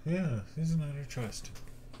there. Yeah, isn't that interesting?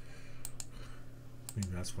 I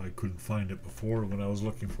mean, that's why I couldn't find it before when I was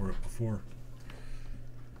looking for it before.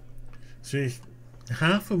 See,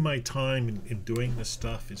 half of my time in doing this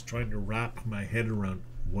stuff is trying to wrap my head around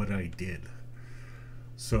what I did.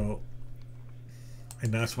 So,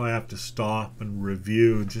 and that's why I have to stop and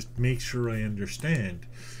review and just make sure I understand.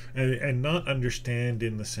 And not understand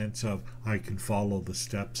in the sense of I can follow the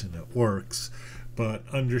steps and it works, but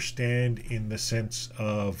understand in the sense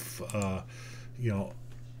of, you know,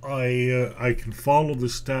 I can follow the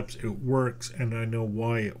steps, it works, and I know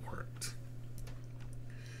why it worked.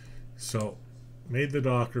 So, made the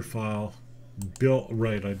Docker file, I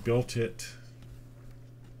built it.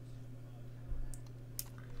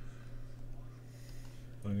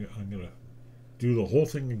 I'm going to do the whole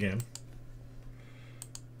thing again,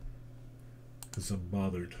 because I'm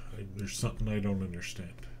bothered. There's something I don't understand.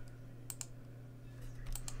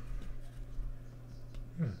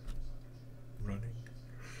 Running.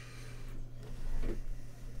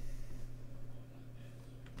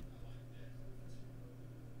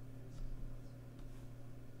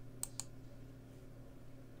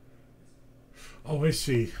 Oh, I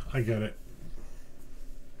see. I get it.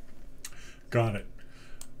 Got it.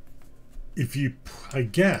 If you, I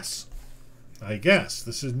guess,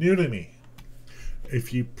 this is new to me.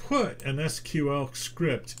 If you put an SQL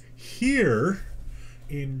script here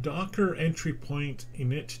in Docker entry point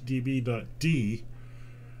initdb.d,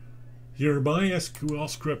 your MySQL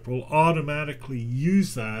script will automatically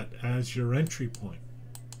use that as your entry point.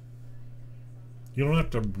 You don't have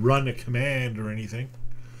to run a command or anything.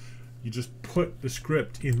 You just put the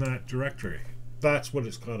script in that directory. That's what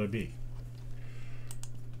it's got to be.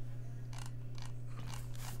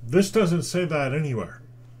 This doesn't say that anywhere,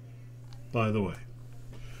 by the way.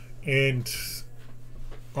 And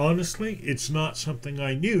honestly, it's not something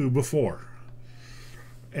I knew before.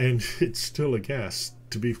 And it's still a guess,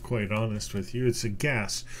 to be quite honest with you. It's a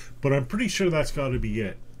guess, but I'm pretty sure that's got to be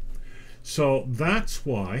it. So that's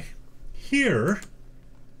why here,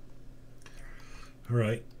 all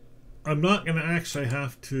right, I'm not going to actually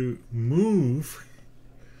have to move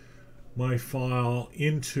my file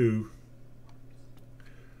into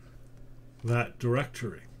that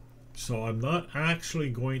directory. So I'm not actually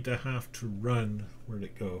going to have to run, where'd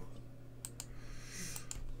it go?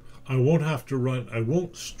 I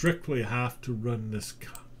won't strictly have to run this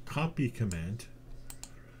copy command.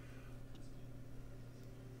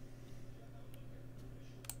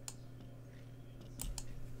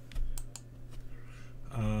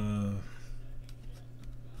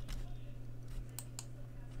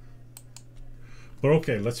 But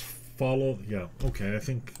okay, let's follow. Yeah, okay, I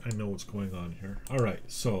think I know what's going on here. All right,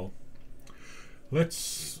 so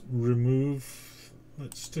let's remove,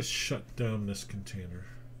 let's just shut down this container.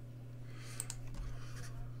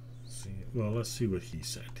 Well, let's see what he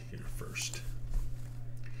said here first.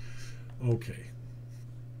 Okay.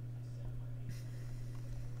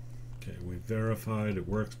 Okay, we verified it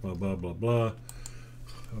works, blah, blah, blah, blah.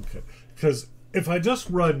 Okay, because if I just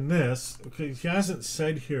run this, okay, he hasn't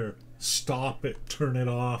said here, stop it, turn it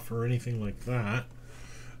off, or anything like that.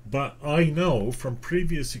 But I know from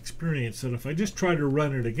previous experience that if I just try to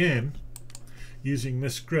run it again, using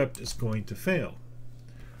this script, it's going to fail.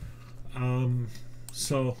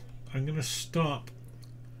 So I'm going to stop,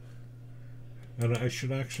 and I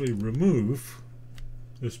should actually remove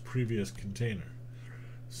this previous container.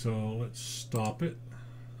 So let's stop it.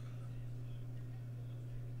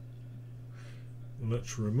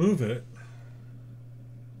 Let's remove it.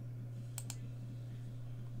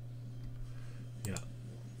 Yeah.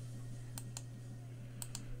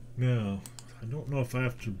 Now, I don't know if I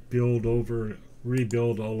have to rebuild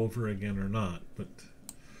all over again or not, but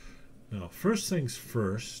now, first things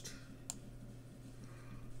first,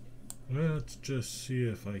 let's just see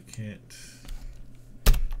if I can't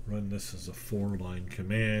run this as a 4-line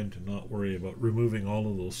command and not worry about removing all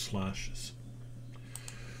of those slashes.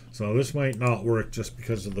 So this might not work just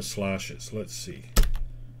because of the slashes. Let's see.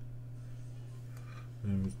 I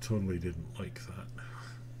totally didn't like that.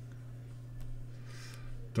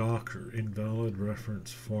 Docker, invalid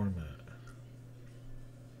reference format.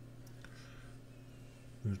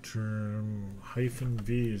 The term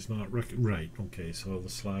 -v is not right. Okay, so the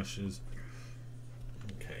slashes.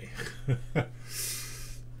 Okay.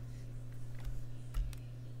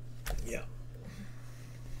 Yeah.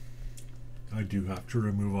 I do have to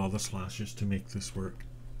remove all the slashes to make this work.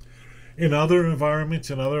 In other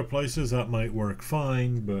environments, in other places, that might work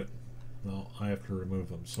fine, but well, I have to remove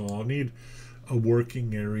them. So I'll need a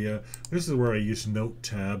working area. This is where I use Note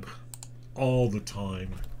tab all the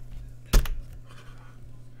time.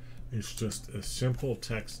 It's just a simple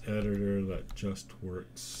text editor that just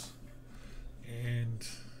works. And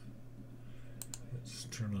let's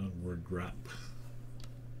turn on word wrap.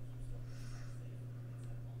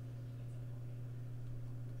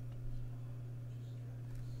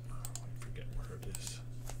 I forget where it is.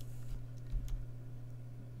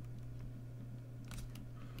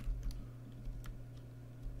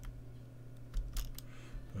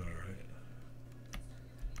 All right.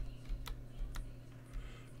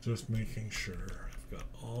 Just making sure I've got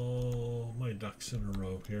all my ducks in a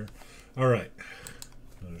row here. All right.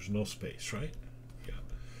 There's no space, right? Yeah.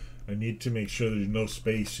 I need to make sure there's no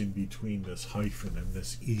space in between this hyphen and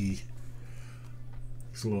this E.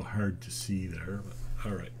 It's a little hard to see there, but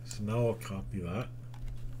all right. So now I'll copy that.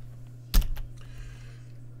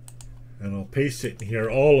 And I'll paste it in here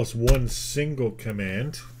all as one single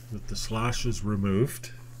command with the slashes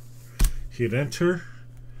removed. Hit enter,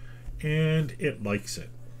 and it likes it.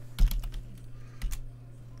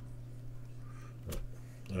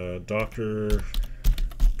 Docker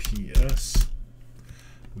PS.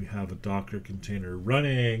 We have a Docker container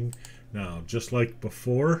running. Now, just like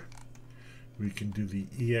before, we can do the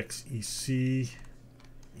exec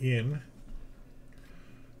in.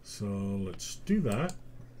 So let's do that.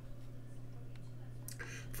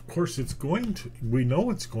 Of course, it's going to, we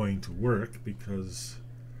know it's going to work because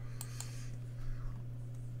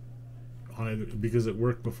it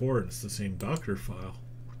worked before and it's the same Docker file.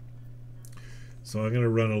 So I'm going to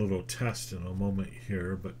run a little test in a moment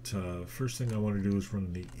here, but first thing I want to do is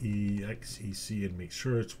run the exec and make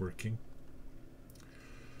sure it's working.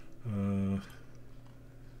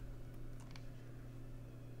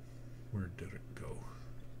 Where did it go?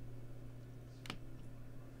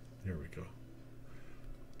 Here we go.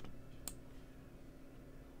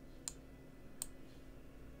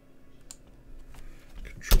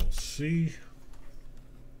 Control C.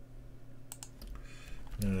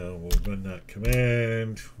 Now we'll run that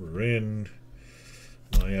command. We're in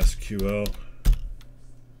MySQL.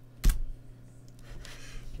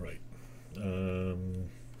 Right.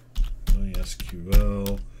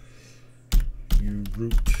 MySQL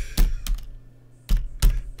uroot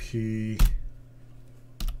p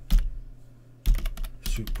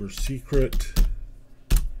super secret.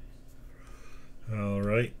 All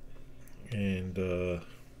right. And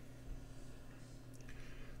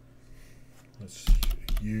let's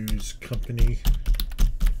use company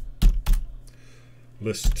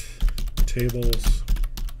list tables.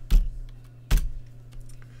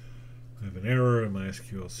 I have an error in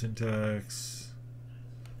MySQL syntax.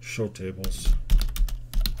 Show tables.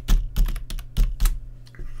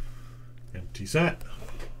 Empty empty set.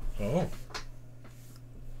 Oh.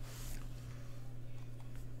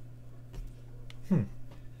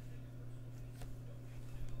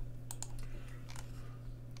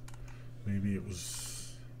 Maybe it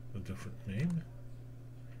was a different name.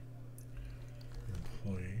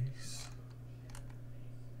 Employees.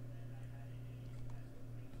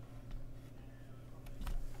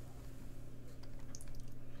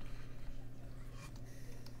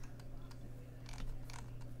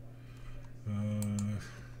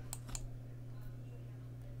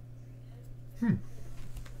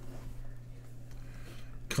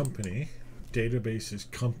 Company. Database is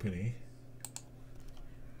company.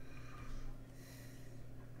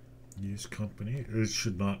 Use company. It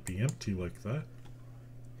should not be empty like that.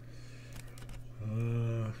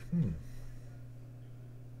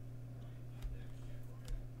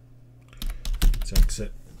 Let's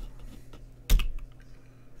exit.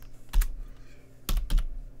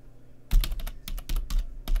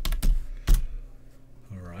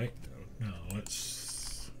 All right. Now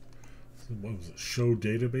let's. What was it? Show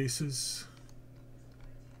databases.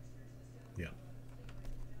 Yeah.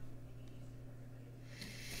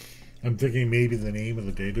 I'm thinking maybe the name of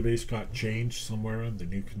the database got changed somewhere in the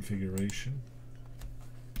new configuration.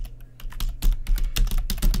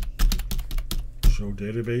 Show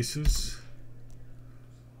databases.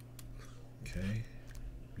 Okay.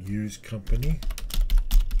 Use company.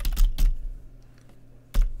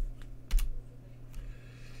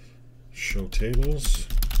 Show tables.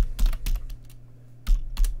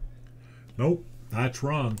 Nope, that's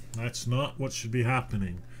wrong. That's not what should be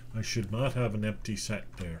happening. I should not have an empty set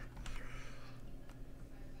there.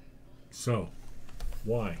 So,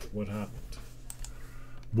 why? What happened?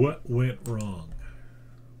 What went wrong?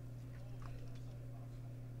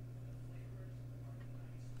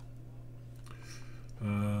 We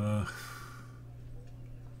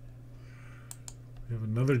have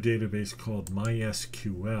another database called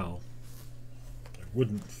MySQL. I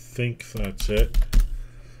wouldn't think that's it.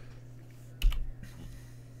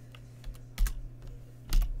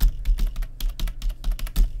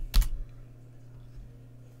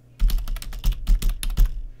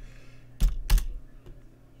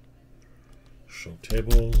 Show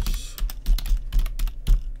tables.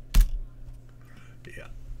 Yeah.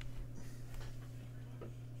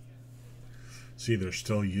 See, they're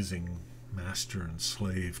still using master and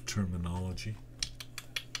slave terminology.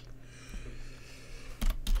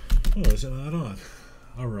 Oh, isn't that odd?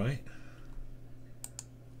 All right.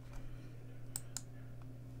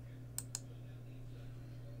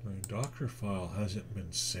 My Docker file hasn't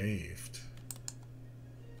been saved.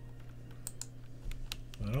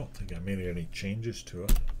 I don't think I made any changes to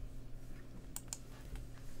it.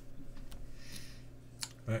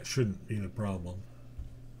 That shouldn't be the problem.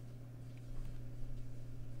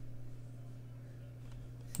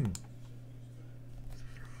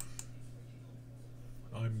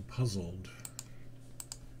 I'm puzzled.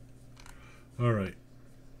 All right.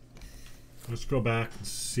 Let's go back and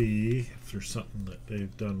see if there's something that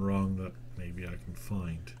they've done wrong that maybe I can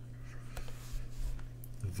find.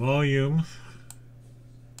 Volume.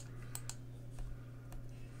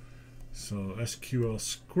 So SQL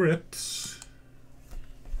scripts.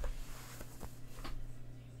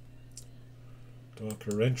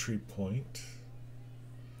 Docker entry point.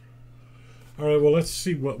 All right, well, let's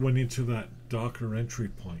see what went into that Docker entry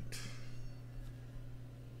point.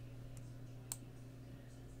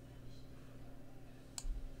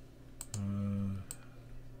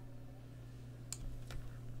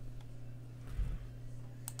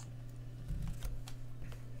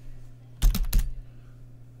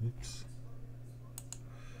 Oops.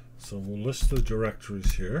 So we'll list the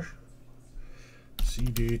directories here.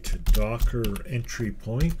 CD to Docker entry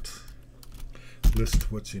point.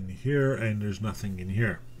 List what's in here, and there's nothing in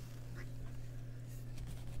here.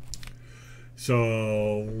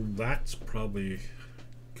 So that's probably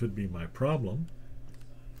could be my problem.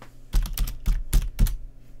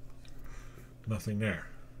 Nothing there.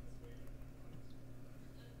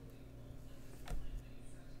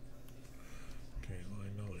 Okay, well, I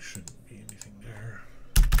know there shouldn't be anything there.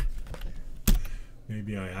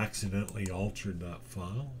 Maybe I accidentally altered that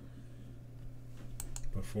file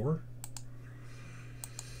before.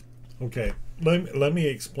 Okay, let me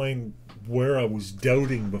explain where I was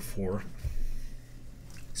doubting before.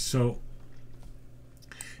 So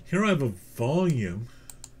here I have a volume,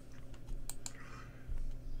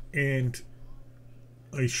 and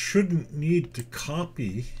I shouldn't need to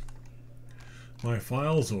copy my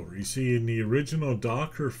files over. You see, in the original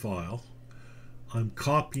Docker file, I'm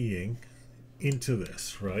copying into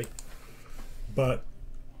this, right? But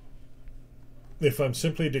if I'm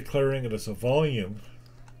simply declaring it as a volume,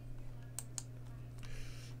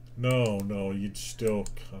 no, you'd still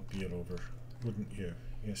copy it over, wouldn't you?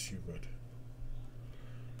 Yes, you would.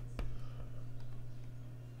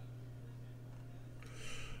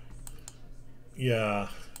 Yeah.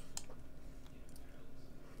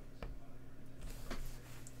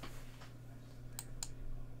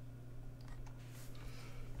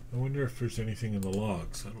 I wonder if there's anything in the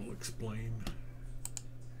logs that'll explain.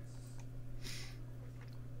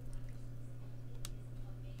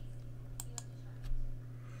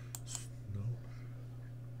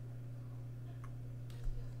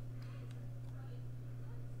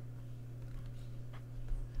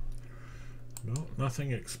 No,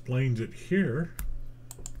 nothing explains it here.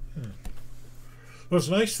 Well, it's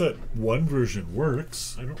nice that one version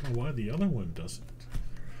works. I don't know why the other one doesn't.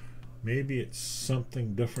 Maybe it's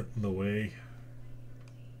something different in the way.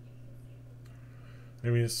 I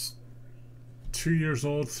mean, it's 2 years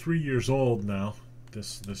old, 3 years old now,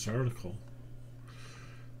 this article.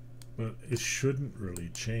 But it shouldn't really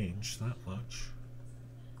change that much.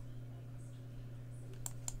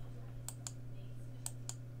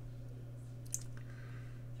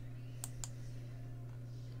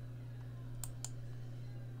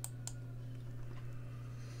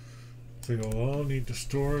 They all need to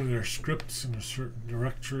store their scripts in a certain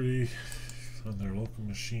directory on their local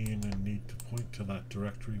machine and need to point to that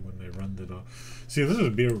directory when they run it off. See, this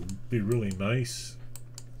would be really nice.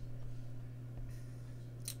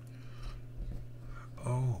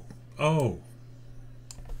 Oh,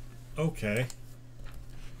 okay.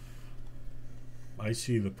 I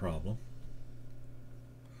see the problem.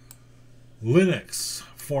 Linux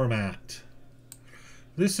format.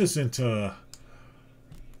 This isn't a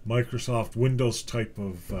Microsoft Windows type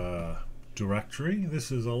of directory.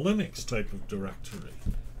 This is a Linux type of directory.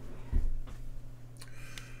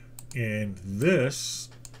 And this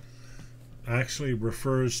actually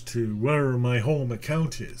refers to where my home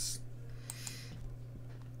account is.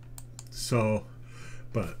 So,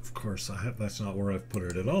 but of course that's not where I've put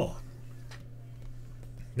it at all.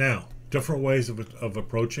 Now, different ways of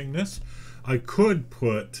approaching this. I could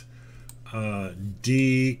put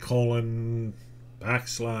D : /code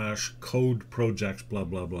projects blah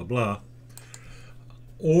blah blah blah,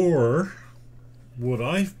 or what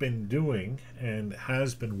I've been doing and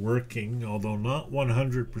has been working, although not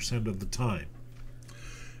 100% of the time,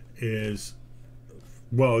 is,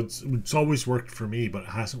 well, it's always worked for me, but it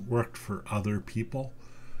hasn't worked for other people.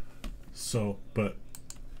 So, but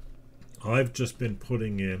I've just been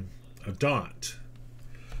putting in a dot.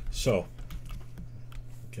 So,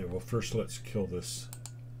 okay, well, first let's kill this.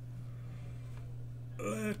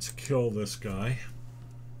 Let's kill this guy.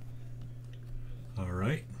 All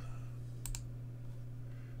right.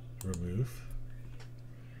 Remove.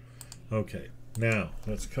 Okay, now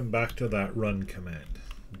let's come back to that run command.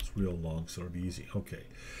 It's real long, so it'll be easy. Okay,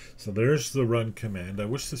 so there's the run command. I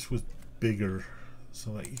wish this was bigger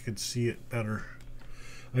so that you could see it better.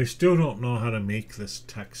 I still don't know how to make this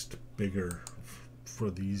text bigger for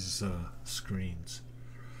these screens.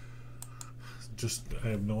 Just, I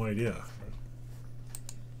have no idea.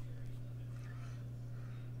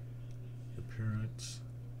 Appearance.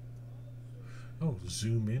 Oh,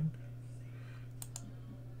 zoom in.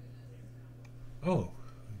 Oh,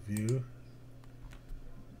 view.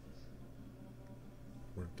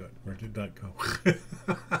 Where did that go?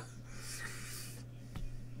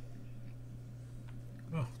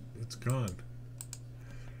 Oh, it's gone.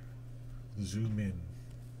 Zoom in.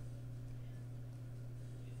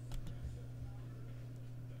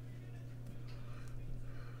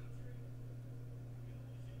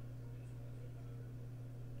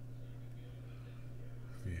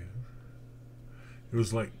 It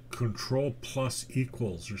was like Control plus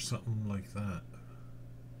equals or something like that.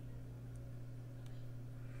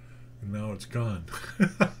 And now it's gone.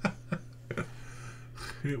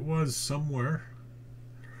 It was somewhere.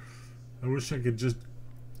 I wish I could just,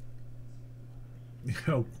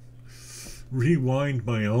 rewind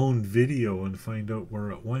my own video and find out where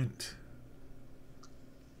it went.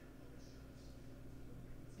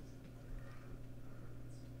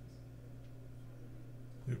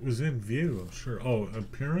 It was in view, I'm sure. Oh,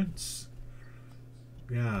 appearance?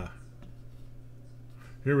 Yeah.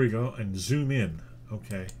 Here we go, and zoom in.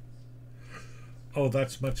 Okay. Oh,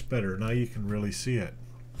 that's much better. Now you can really see it.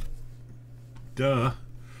 Duh.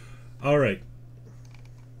 All right.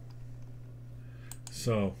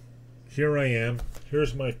 So, here I am.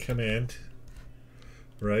 Here's my command.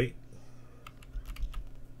 Right?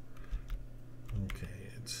 Okay,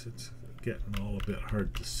 it's getting all a bit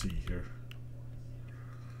hard to see here.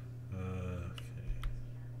 Okay.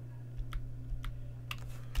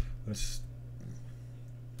 let's.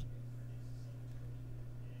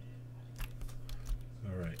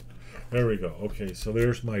 All right, there we go. Okay, so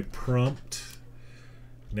there's my prompt.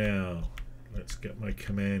 Now let's get my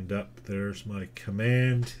command up. There's my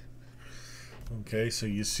command. Okay, so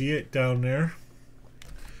you see it down there.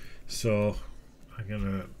 So I'm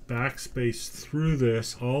gonna backspace through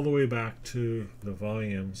this all the way back to the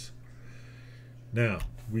volumes. Now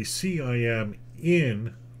we see I am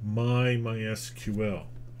in my MySQL,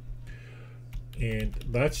 and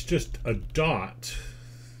that's just a dot.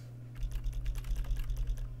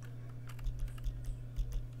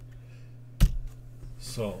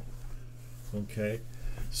 So, okay,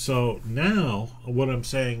 so now what I'm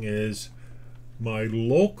saying is my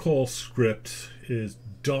local script is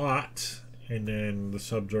dot and then the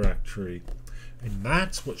subdirectory, and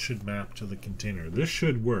that's what should map to the container. This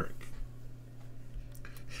should work.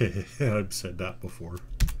 I've said that before.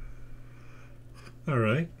 All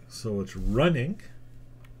right, so it's running.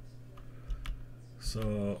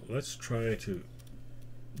 So let's try to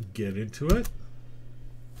get into it.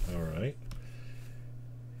 All right.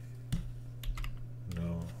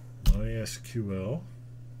 No, MySQL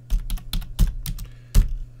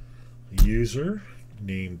user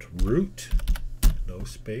named root, no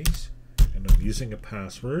space, and I'm using a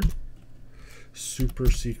password, super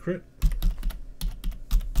secret.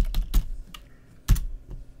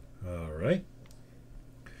 All right.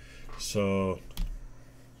 So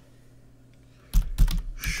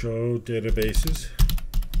show databases.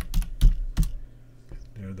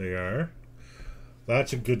 There they are.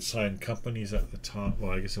 That's a good sign. Companies at the top.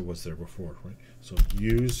 Well, I guess it was there before, right? So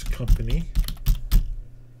use company.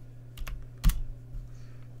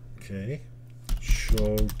 Okay.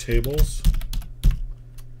 Show tables.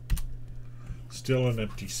 Still an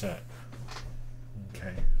empty set.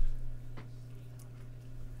 Okay.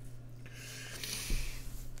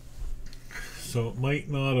 So it might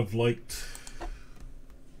not have liked.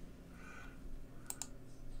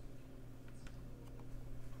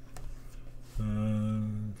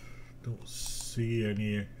 Don't see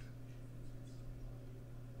any.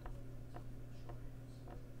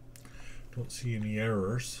 Don't see any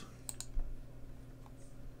errors.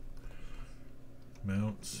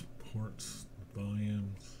 Mounts, ports,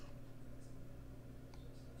 volumes.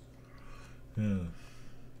 Yeah.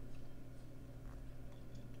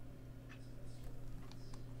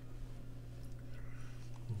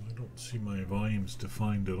 Well, I don't see my volumes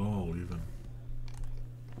defined at all, even.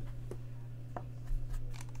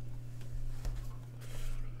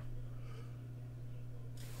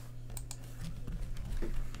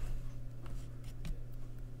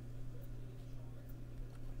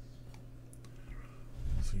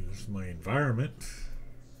 Here's my environment,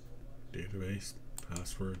 database,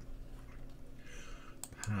 password,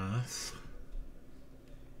 path.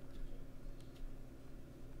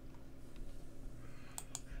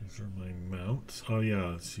 These are my mounts. Oh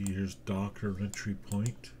yeah, see here's Docker entry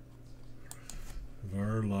point,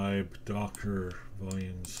 var lib Docker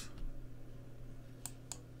volumes.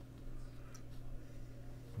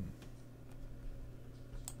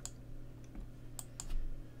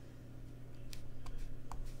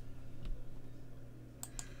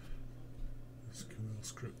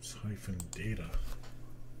 Scripts hyphen data.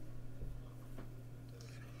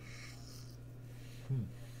 Well,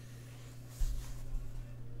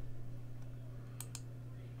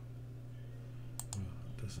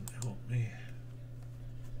 it doesn't help me.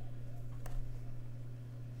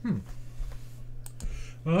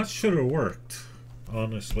 Well, that should have worked,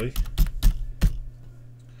 honestly.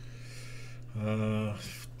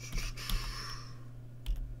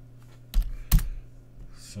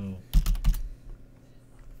 So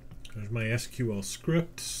there's my SQL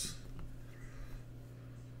scripts.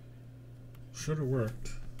 Should have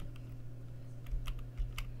worked.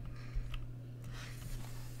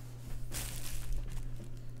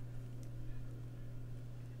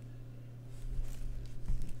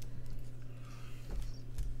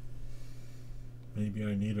 Maybe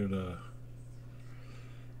I needed a.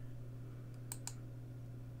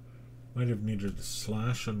 Might have needed a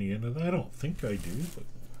slash on the end of that. I don't think I do, but.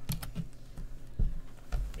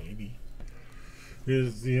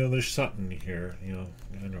 There's something here, I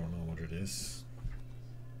don't know what it is.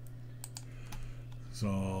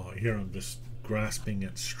 So here I'm just grasping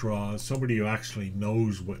at straws. Somebody who actually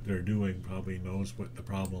knows what they're doing probably knows what the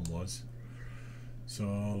problem was.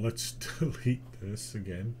 So let's delete this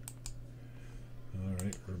again.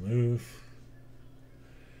 Alright, remove.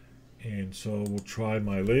 And so we'll try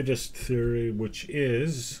my latest theory, which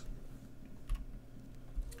is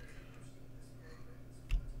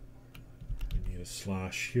a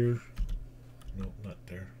slash here. No, not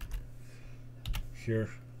there. here.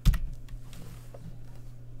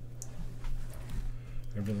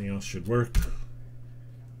 Everything else should work.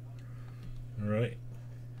 All right.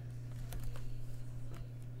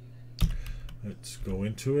 Let's go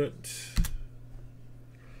into it.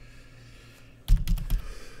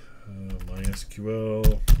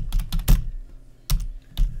 MySQL.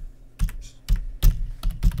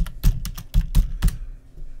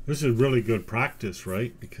 This is really good practice,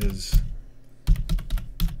 right? Because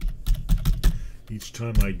each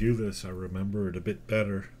time I do this, I remember it a bit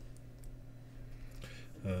better.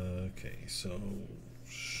 Okay, so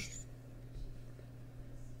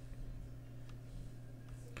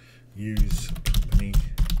use company.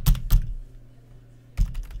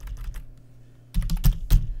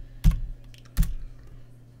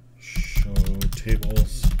 Show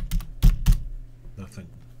tables. Nothing.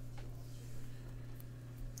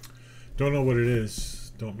 Don't know what it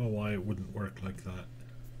is. Don't know why it wouldn't work like that.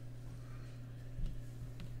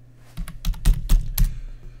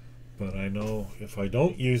 But I know if I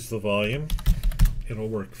don't use the volume, it'll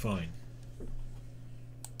work fine.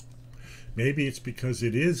 Maybe it's because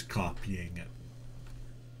it is copying it.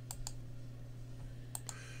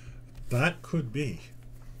 That could be.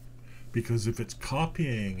 Because if it's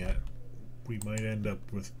copying it, we might end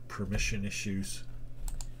up with permission issues.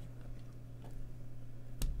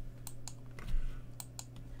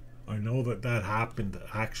 I know that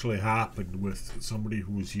actually happened with somebody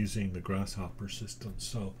who was using the Grasshopper system.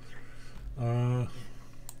 So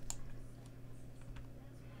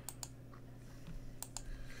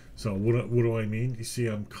so what do I mean? You see,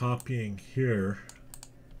 I'm copying here.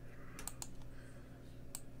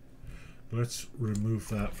 Let's remove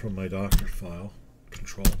that from my Docker file.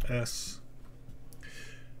 Control S.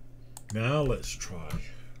 Now let's try.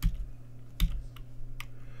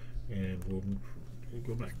 And we'll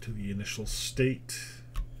go back to the initial state,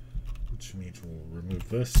 which means we'll remove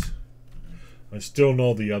this. I still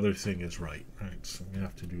know the other thing is right, so I'm going to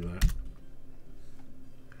have to do that.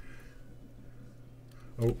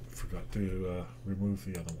 Oh, forgot to remove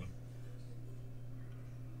the other one.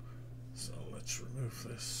 So let's remove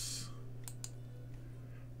this.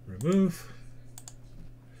 Remove.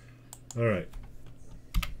 All right.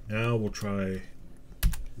 Now we'll try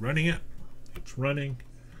running it. It's running.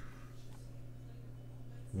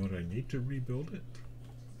 Would I need to rebuild it?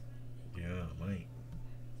 Yeah, I might.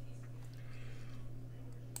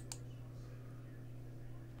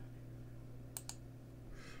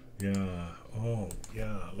 Yeah. Oh,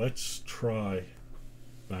 yeah. Let's try.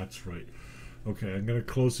 That's right. Okay, I'm going to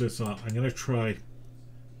close this off. I'm going to try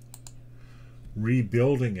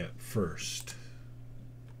rebuilding it first.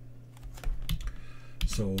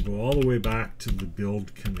 So we'll go all the way back to the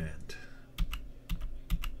build command.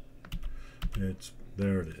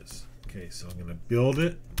 There it is. Okay, so I'm going to build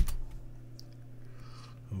it.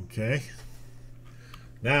 Okay.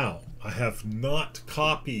 Now, I have not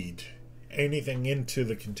copied anything into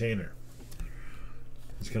the container.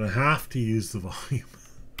 It's going to have to use the volume.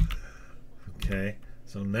 Okay,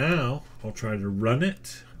 so now I'll try to run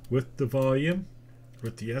it with the volume,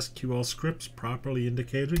 with the SQL scripts properly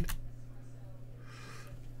indicated.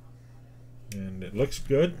 And it looks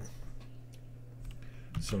good.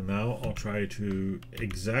 So now I'll try to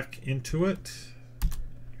exec into it.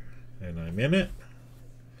 And I'm in it.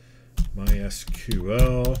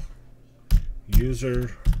 MySQL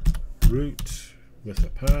user root with a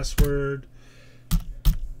password.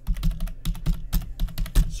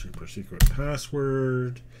 Super secret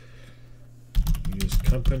password. Use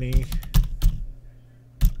company.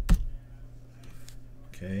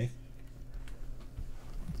 Okay.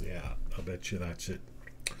 Yeah, I'll bet you that's it.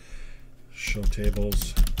 Show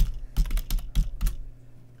tables.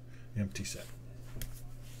 Empty set.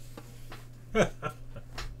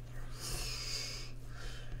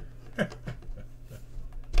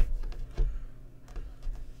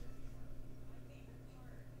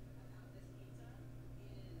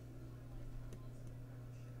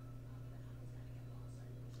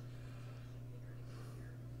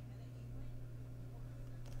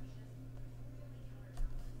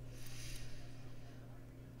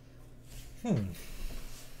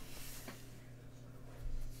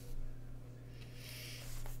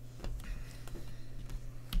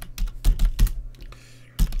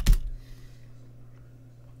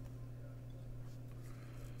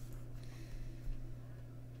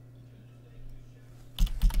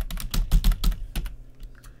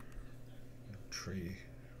 Tree.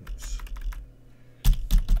 Oops.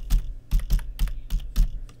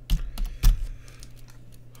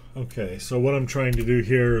 Okay, so what I'm trying to do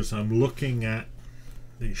here is I'm looking at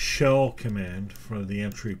the shell command for the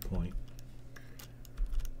entry point.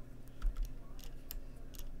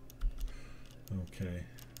 Okay.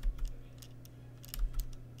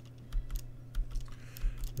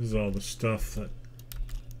 This is all the stuff that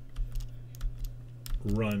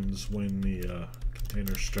runs when the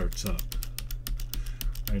container starts up,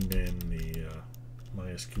 and then the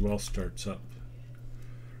MySQL starts up.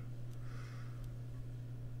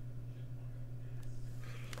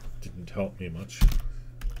 Didn't help me much.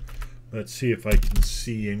 Let's see if I can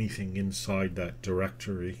see anything inside that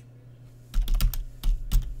directory.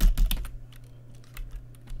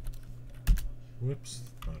 Whoops,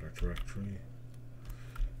 not our directory.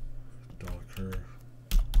 Docker.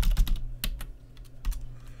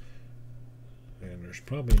 And there's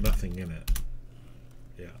probably nothing in it.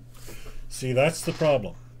 Yeah. See, that's the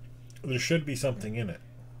problem. There should be something in it.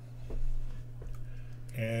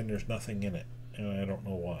 And there's nothing in it. And I don't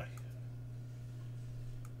know why.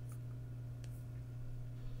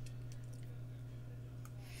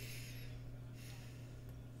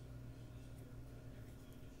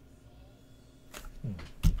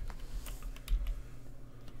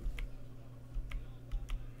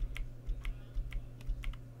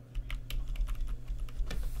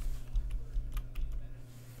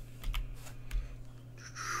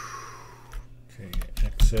 Okay,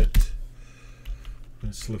 exit.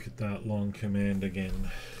 Let's look at that long command again.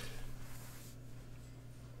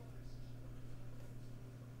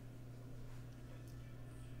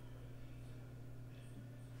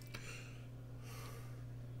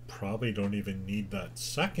 Probably don't even need that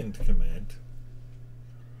second command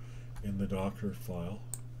in the Docker file.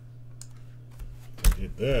 I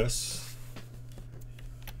did this.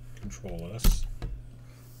 Control S.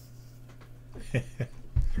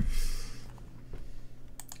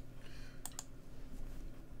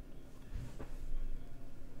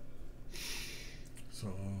 So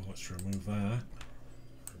let's remove that.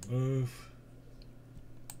 Remove.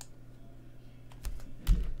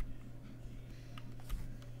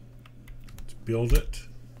 Let's build it.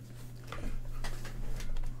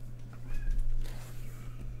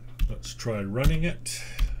 Let's try running it.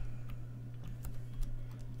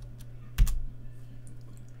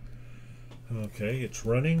 Okay, it's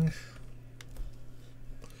running.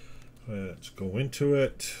 Let's go into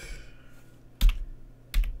it.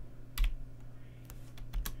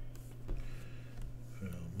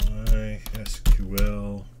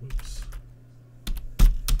 MySQL. Oops.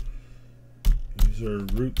 User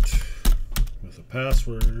root with a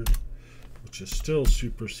password, which is still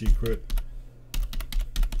super secret.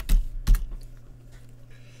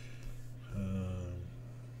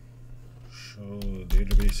 Show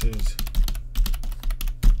databases.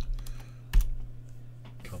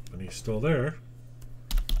 Company's still there.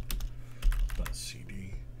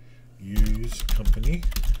 .cd use company.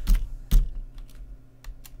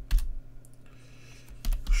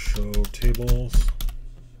 Show tables.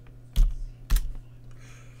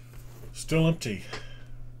 Still empty.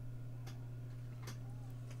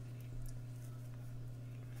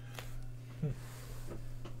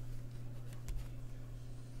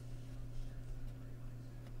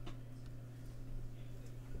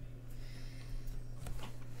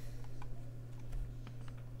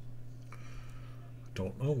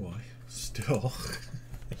 Don't know why. Still.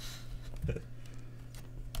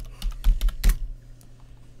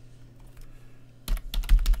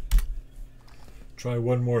 Try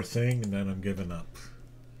one more thing and then I'm giving up.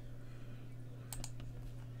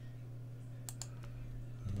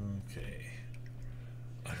 Okay.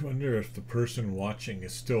 I wonder if the person watching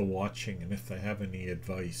is still watching and if they have any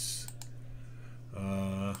advice.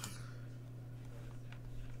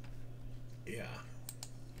 Yeah.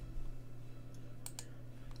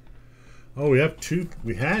 Oh, we had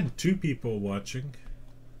two people watching.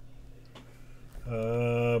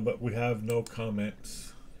 But we have no comments.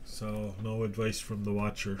 So no advice from the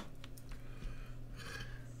watcher.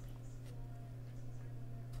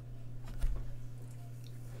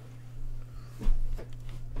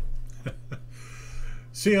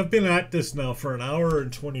 See, I've been at this now for an hour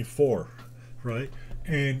and 24, right?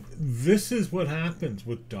 And this is what happens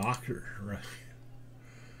with Docker, right?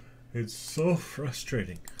 It's so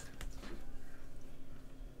frustrating.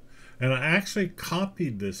 And I actually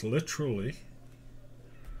copied this literally.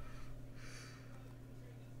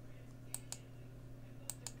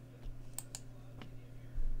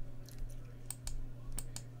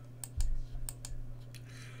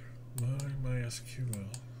 MySQL.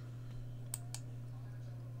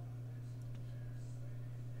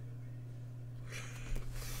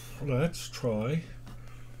 Let's try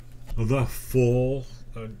the full,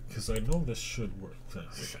 because I know this should work. I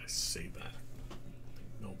think I say that.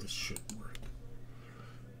 I know this should work.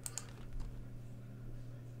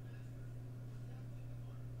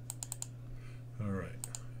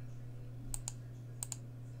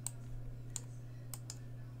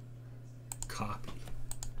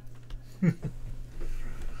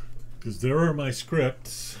 because there are my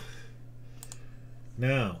scripts.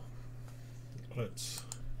 Now, let's,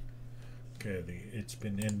 okay, it's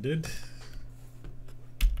been ended.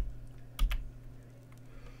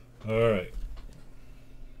 All right.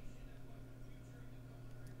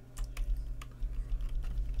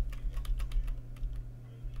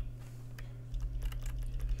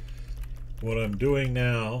 What I'm doing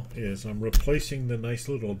now is I'm replacing the nice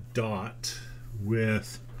little dot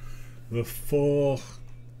with the full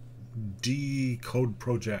D code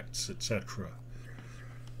projects, etc.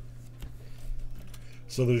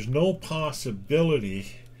 So there's no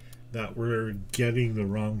possibility that we're getting the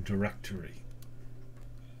wrong directory.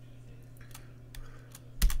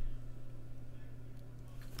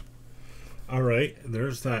 All right,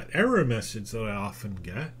 there's that error message that I often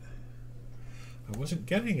get. I wasn't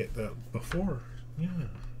getting it before.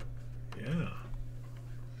 Yeah.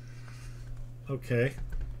 Okay.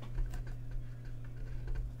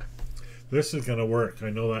 This is going to work. I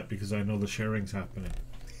know that because I know the sharing's happening.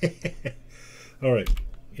 All right.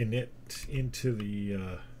 Into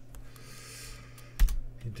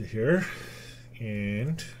here,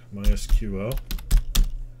 and MySQL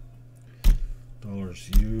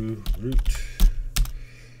 $u root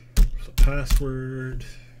password.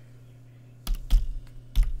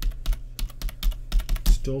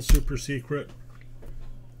 Still super secret.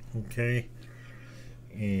 Okay.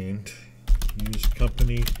 And use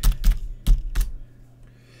company,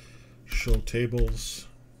 show tables.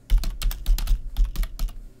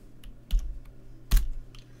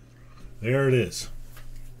 There it is.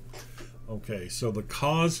 Okay, so the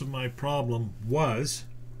cause of my problem was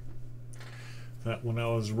that when I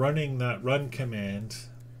was running that run command,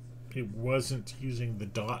 it wasn't using the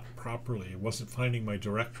dot properly. It wasn't finding my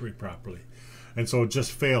directory properly. And so it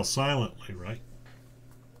just fails silently, right?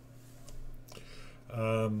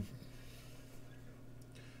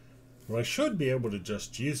 Well, I should be able to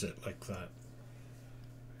just use it like that.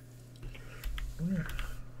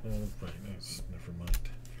 Oh, right, nice. Never mind.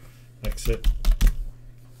 Exit.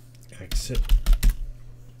 Exit.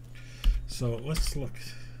 So let's look.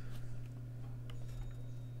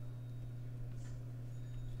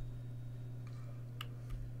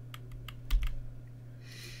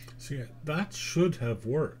 So yeah, that should have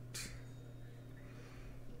worked.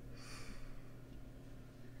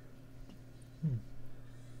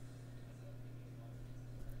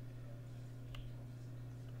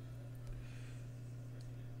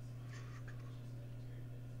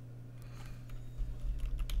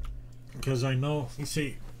 Because I know, you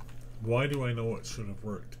see, why do I know it should have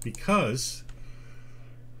worked? Because,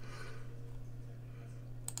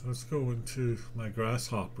 let's go into my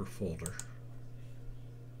Grasshopper folder.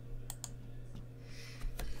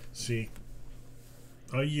 See,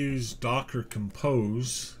 I use Docker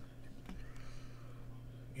Compose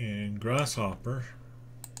in Grasshopper,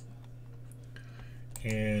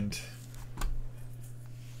 and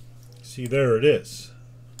see, there it is,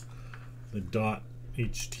 the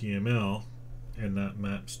 .html, and that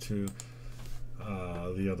maps to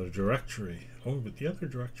the other directory. Oh, but the other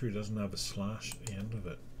directory doesn't have a slash at the end of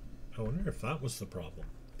it. I wonder if that was the problem,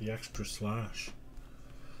 the extra slash.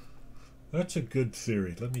 That's a good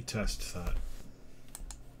theory. Let me test that.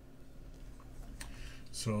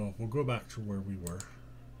 So we'll go back to where we were.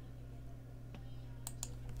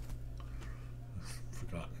 I've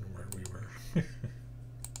forgotten where we were.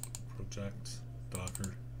 Projects,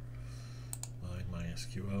 Docker,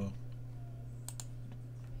 MySQL.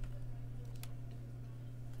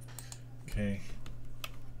 Okay.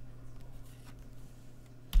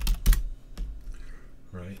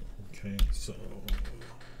 Right. Okay. So.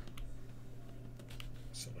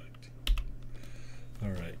 All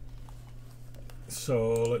right,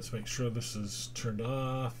 so let's make sure this is turned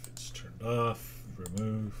off. It's turned off.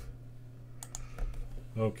 Remove.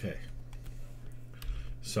 Okay,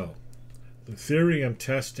 so the theory I'm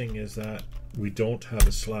testing is that we don't have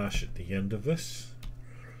a slash at the end of this,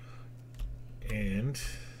 and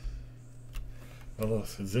well,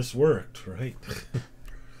 this worked, right?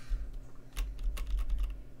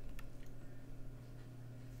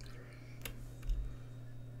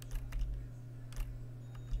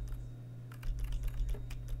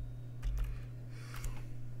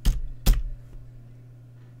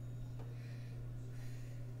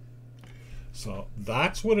 So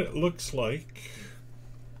that's what it looks like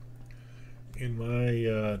in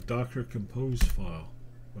my Docker Compose file,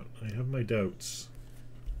 but I have my doubts.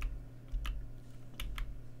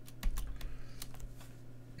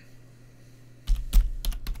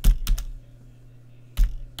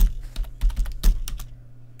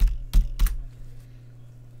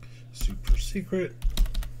 Super secret.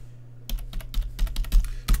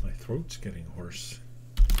 throat's getting hoarse.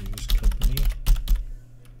 Use company.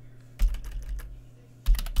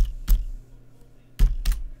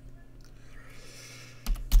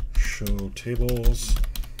 Show tables.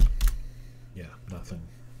 Yeah, nothing.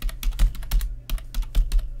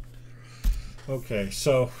 Okay,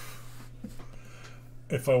 so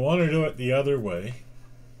if I want to do it the other way,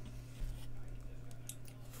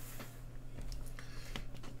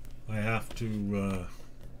 I have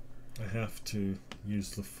to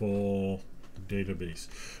use the full database.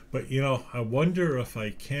 But you know, I wonder if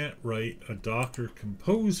I can't write a Docker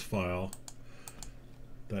Compose file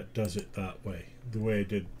that does it that way, the way I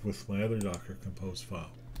did with my other Docker Compose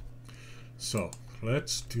file. So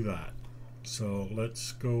let's do that. So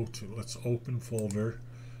let's open folder.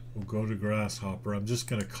 We'll go to Grasshopper. I'm just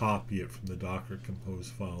going to copy it from the Docker Compose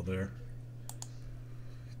file there.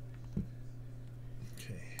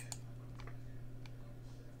 Okay.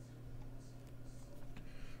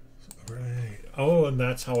 All right. Oh, and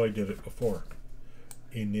that's how I did it before.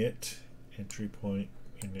 Init, entry point,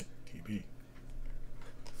 init db.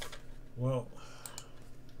 Well,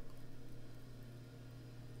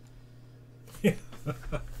 yeah.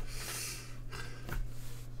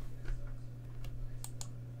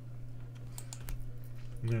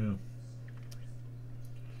 No.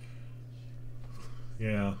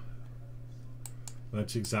 Yeah.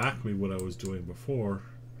 That's exactly what I was doing before,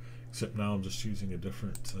 except now I'm just using a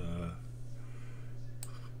different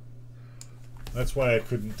that's why I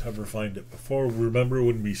couldn't ever find it before. Remember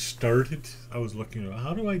when we started, I was looking at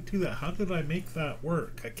how do I do that? How did I make that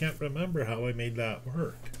work? I can't remember how I made that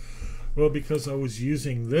work. Well, because I was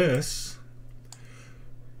using this,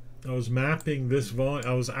 I was mapping this volume.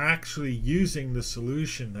 I was actually using the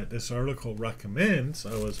solution that this article recommends.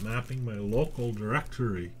 I was mapping my local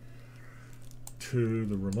directory to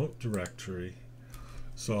the remote directory.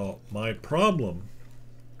 So my problem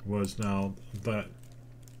was now that,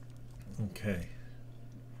 okay,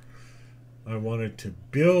 I wanted to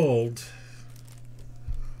build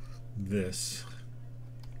this.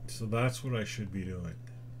 So that's what I should be doing.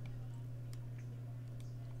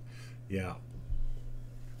 Yeah.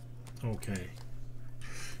 Okay.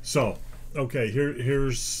 So, okay,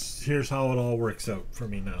 here's how it all works out for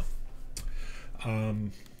me now.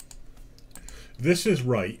 This is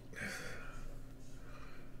right,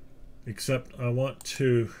 except I want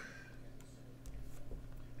to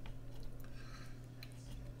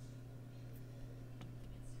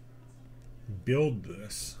build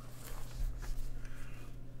this.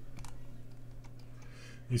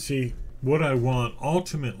 You see, what I want,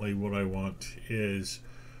 ultimately what I want is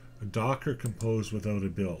a Docker Compose without a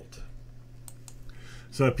build,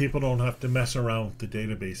 so that people don't have to mess around with the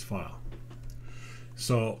database file.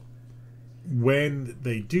 So when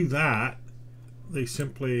they do that, they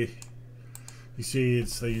simply, you see,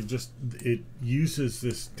 it uses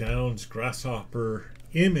this Downs Grasshopper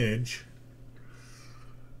image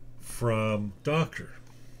from Docker,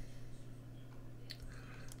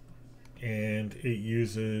 and it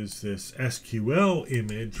uses this SQL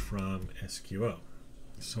image from SQL.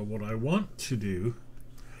 So what I want to do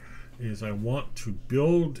is I want to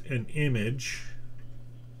build an image.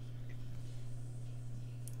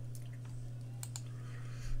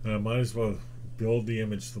 And I might as well build the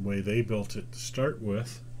image the way they built it to start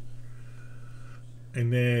with.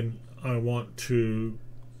 And then I want to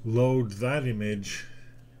load that image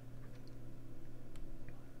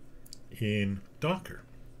in Docker,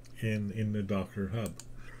 in the Docker Hub.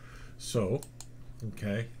 So,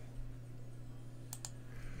 okay.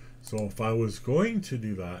 So if I was going to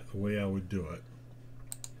do that, the way I would do it,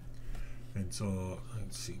 and so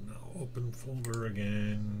let's see now, open folder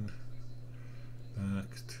again,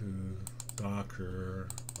 back to Docker,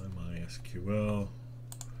 my MySQL.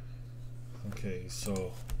 Okay,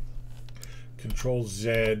 so Control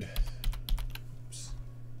Z. Oops.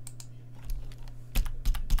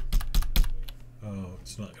 Oh,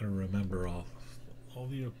 it's not going to remember all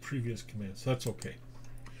the previous commands. That's okay.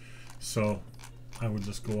 So I would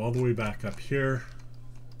just go all the way back up here.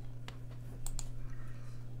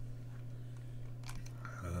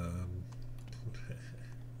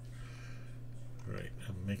 Right,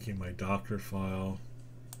 I'm making my Docker file.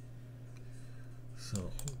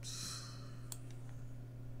 So, oops.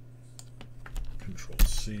 Control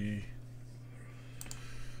C.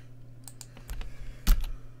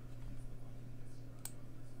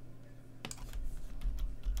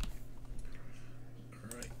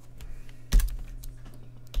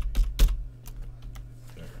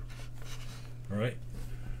 Right,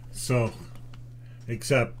 so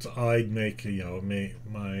except I'd make, you know, my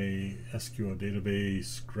SQL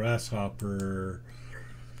database Grasshopper,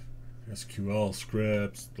 SQL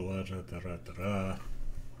scripts, you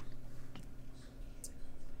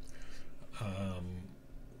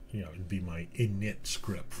know, it'd be my init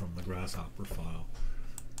script from the Grasshopper file,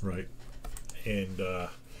 right? And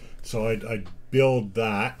so I'd build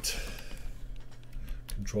that,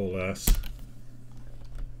 Control S.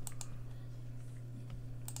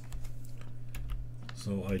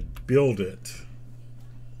 So I'd build it,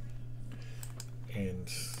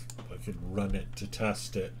 and I could run it to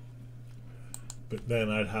test it. But then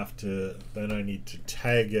I need to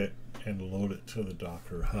tag it and load it to the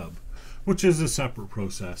Docker Hub, which is a separate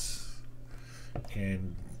process,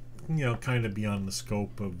 and you know, kind of beyond the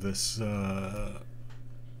scope of this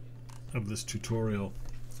tutorial.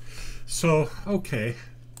 So okay,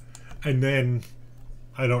 and then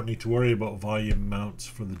I don't need to worry about volume mounts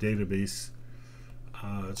for the database.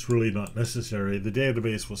 It's really not necessary. The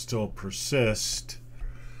database will still persist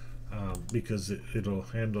because it'll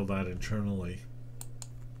handle that internally.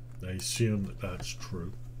 I assume that that's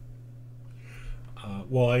true.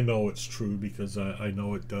 Well, I know it's true because I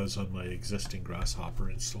know it does on my existing Grasshopper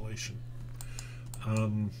installation.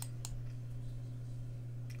 And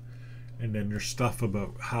then there's stuff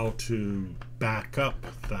about how to back up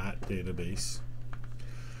that database.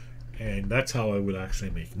 And that's how I would actually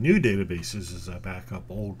make new databases, is I back up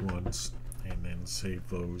old ones and then save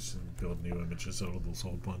those and build new images out of those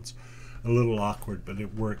old ones. A little awkward, but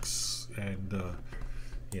it works. And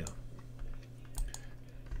yeah.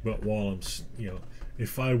 But while I'm, you know,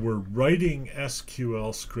 if I were writing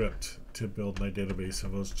SQL script to build my database,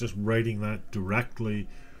 if I was just writing that directly,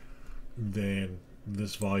 then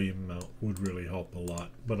this volume mount would really help a lot.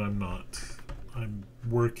 But I'm not. I'm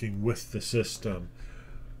working with the system,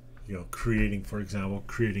 you know, creating, for example,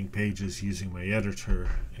 creating pages using my editor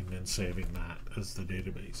and then saving that as the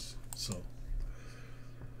database. So,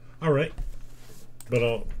 all right,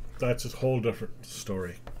 but that's a whole different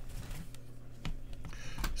story.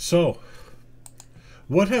 So,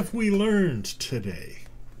 what have we learned today?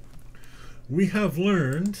 We have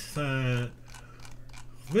learned that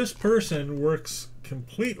this person works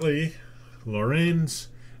completely, Lorenz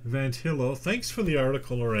Van Hillo. Thanks for the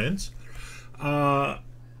article, Lorenz. I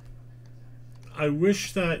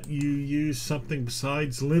wish that you used something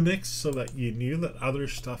besides Linux so that you knew that other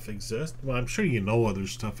stuff exists. Well, I'm sure you know other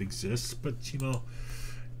stuff exists, but you know,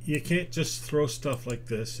 you can't just throw stuff like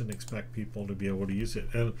this and expect people to be able to use it.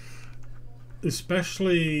 And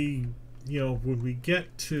especially, you know, when we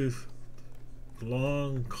get to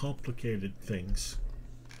long, complicated things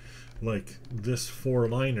like this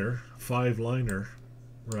 4-liner, 5-liner,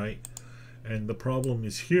 right? And the problem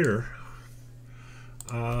is here.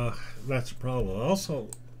 That's a problem. Also,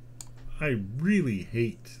 I really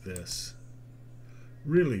hate this.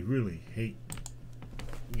 Really, really hate,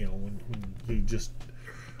 you know, when you just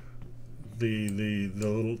the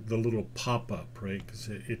little pop-up, right? Because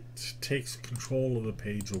it takes control of the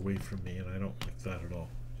page away from me, and I don't like that at all.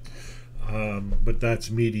 But that's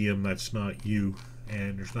Medium, that's not you,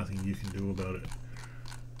 and there's nothing you can do about it.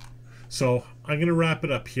 So I'm going to wrap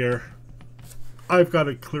it up here. I've got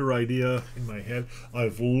a clear idea in my head.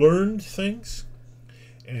 I've learned things,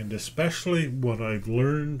 and especially what I've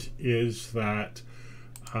learned is that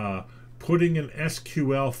putting an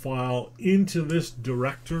SQL file into this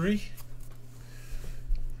directory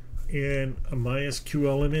in a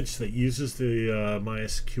MySQL image that uses the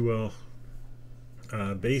MySQL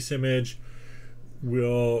base image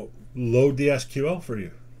will load the SQL for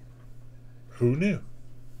you. Who knew?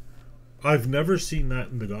 I've never seen that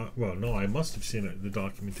in the well, no, I must have seen it in the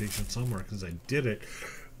documentation somewhere because I did it,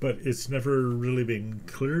 but it's never really been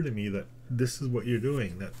clear to me that this is what you're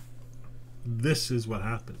doing, that this is what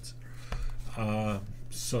happens.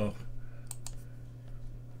 So,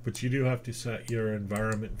 but you do have to set your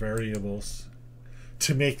environment variables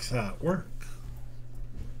to make that work.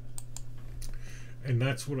 And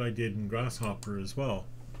that's what I did in Grasshopper as well.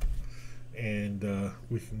 And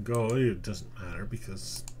we can go, it doesn't matter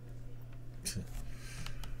because,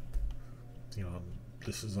 you know,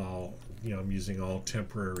 this is all, you know, I'm using all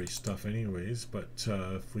temporary stuff anyways. But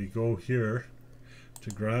if we go here to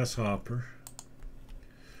Grasshopper,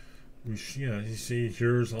 we you see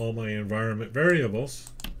here's all my environment variables.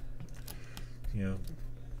 You know,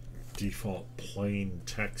 default plain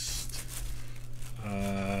text,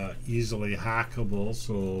 easily hackable,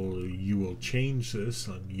 so you will change this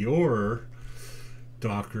on your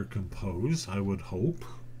Docker Compose, I would hope.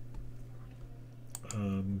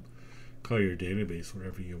 Call your database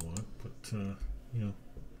whatever you want, but you know,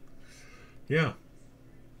 yeah.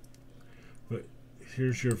 But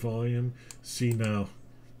here's your volume. See now,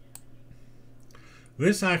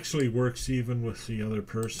 This actually works even with the other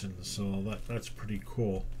person, so that's pretty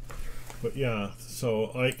cool. But yeah,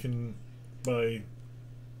 so I can, by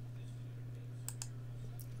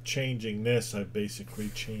changing this, I've basically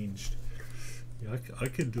changed. Yeah, I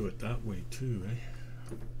could do it that way too,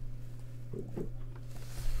 eh?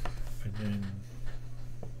 And then,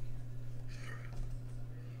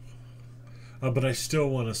 but I still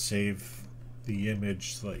want to save the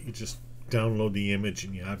image so that you just download the image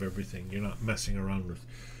and you have everything. You're not messing around with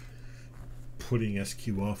putting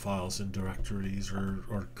SQL files in directories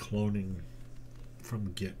or cloning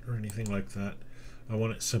from Git or anything like that. I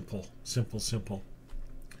want it simple, simple, simple.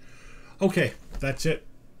 Okay, that's it.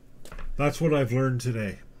 That's what I've learned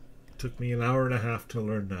today. It took me an hour and a half to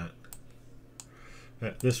learn that.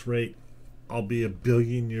 At this rate, I'll be 1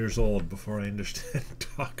 billion years old before I understand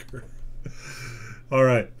Docker. All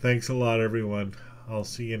right, thanks a lot, everyone. I'll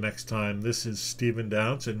see you next time. This is Stephen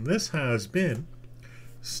Downs, and this has been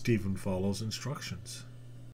Stephen Follows Instructions.